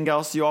 Anything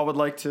else you all would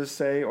like to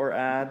say or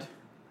add?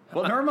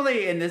 Well,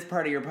 normally in this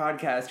part of your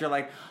podcast, you're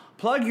like,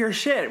 plug your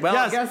shit.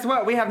 Well, guess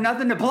what? We have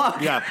nothing to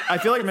plug. Yeah, I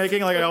feel like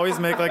I always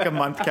make like a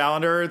month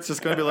calendar. It's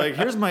just going to be like,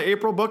 here's my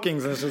April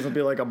bookings, and it's just going to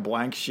be like a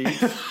blank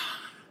sheet.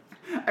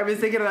 I was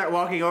thinking of that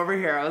walking over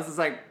here. I was just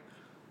like,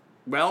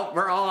 well,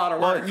 we're all out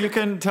of work. Well, you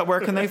can tell, where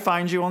can they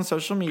find you on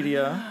social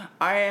media?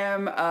 I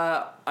am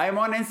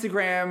on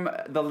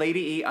Instagram,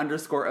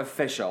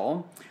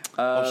 thelady_official.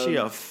 She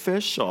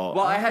official.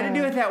 Well, I had to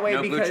do it that way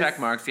because... No blue check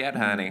marks yet,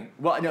 honey.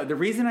 Well, no,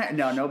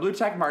 no blue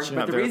check marks.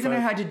 But the reason I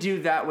had to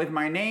do that with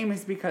my name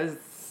is because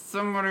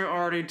somebody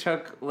already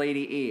took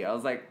Lady E. I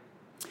was like,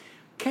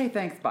 okay,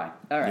 thanks, bye.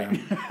 All right.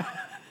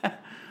 Yeah.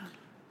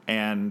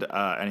 And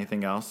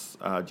anything else?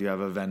 Do you have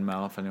a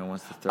Venmo if anyone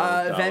wants to throw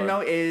a dollar?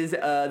 Venmo is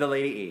the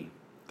Lady E.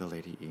 the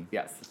Lady E.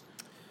 Yes.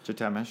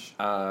 Jatemish?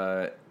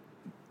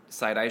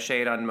 Side-eye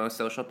shade on most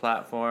social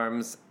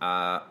platforms.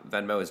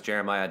 Venmo is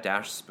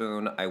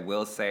Jeremiah-Spoon. I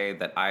will say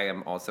that I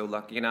am also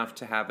lucky enough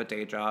to have a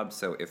day job,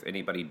 so if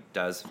anybody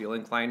does feel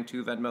inclined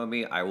to Venmo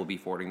me, I will be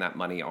forwarding that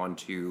money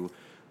onto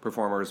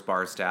performers,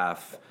 bar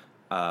staff,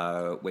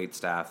 wait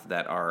staff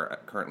that are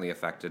currently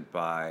affected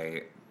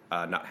by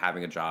not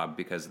having a job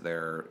because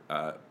their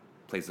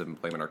places of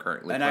employment are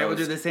currently And closed. I will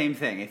do the same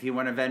thing. If you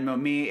want to Venmo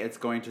me, it's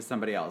going to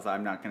somebody else.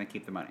 I'm not going to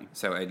keep the money.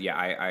 So,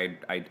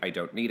 I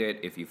don't need it.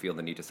 If you feel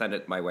the need to send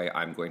it my way,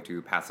 I'm going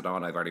to pass it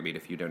on. I've already made a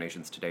few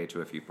donations today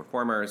to a few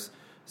performers.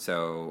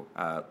 So,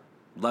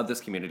 love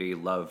this community,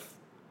 love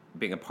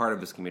being a part of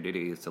this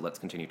community, so let's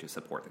continue to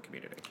support the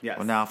community. Yes.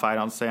 Well, now if I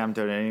don't say I'm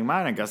donating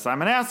mine, I guess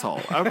I'm an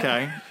asshole.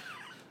 Okay.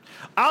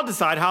 I'll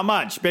decide how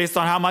much based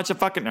on how much a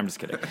fucking. No, I'm just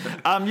kidding.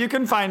 You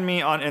can find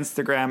me on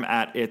Instagram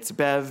at It's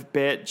Bev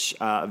Bitch.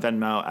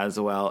 Venmo as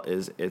well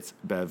is It's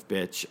Bev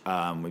Bitch.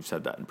 We've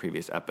said that in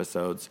previous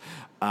episodes.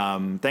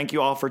 Thank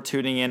you all for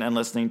tuning in and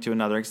listening to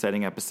another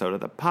exciting episode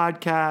of the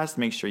podcast.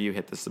 Make sure you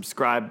hit the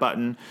subscribe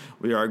button.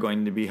 We are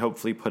going to be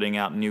hopefully putting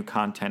out new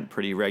content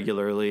pretty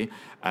regularly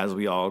as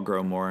we all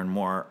grow more and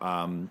more.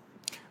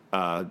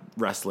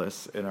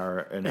 Restless in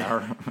our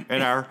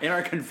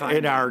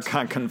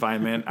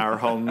confinement, our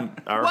home,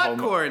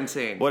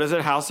 Quarantine? What is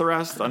it? House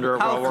arrest? We're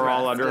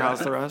all under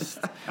house arrest.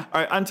 All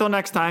right. Until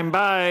next time.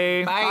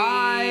 Bye.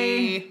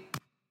 Bye.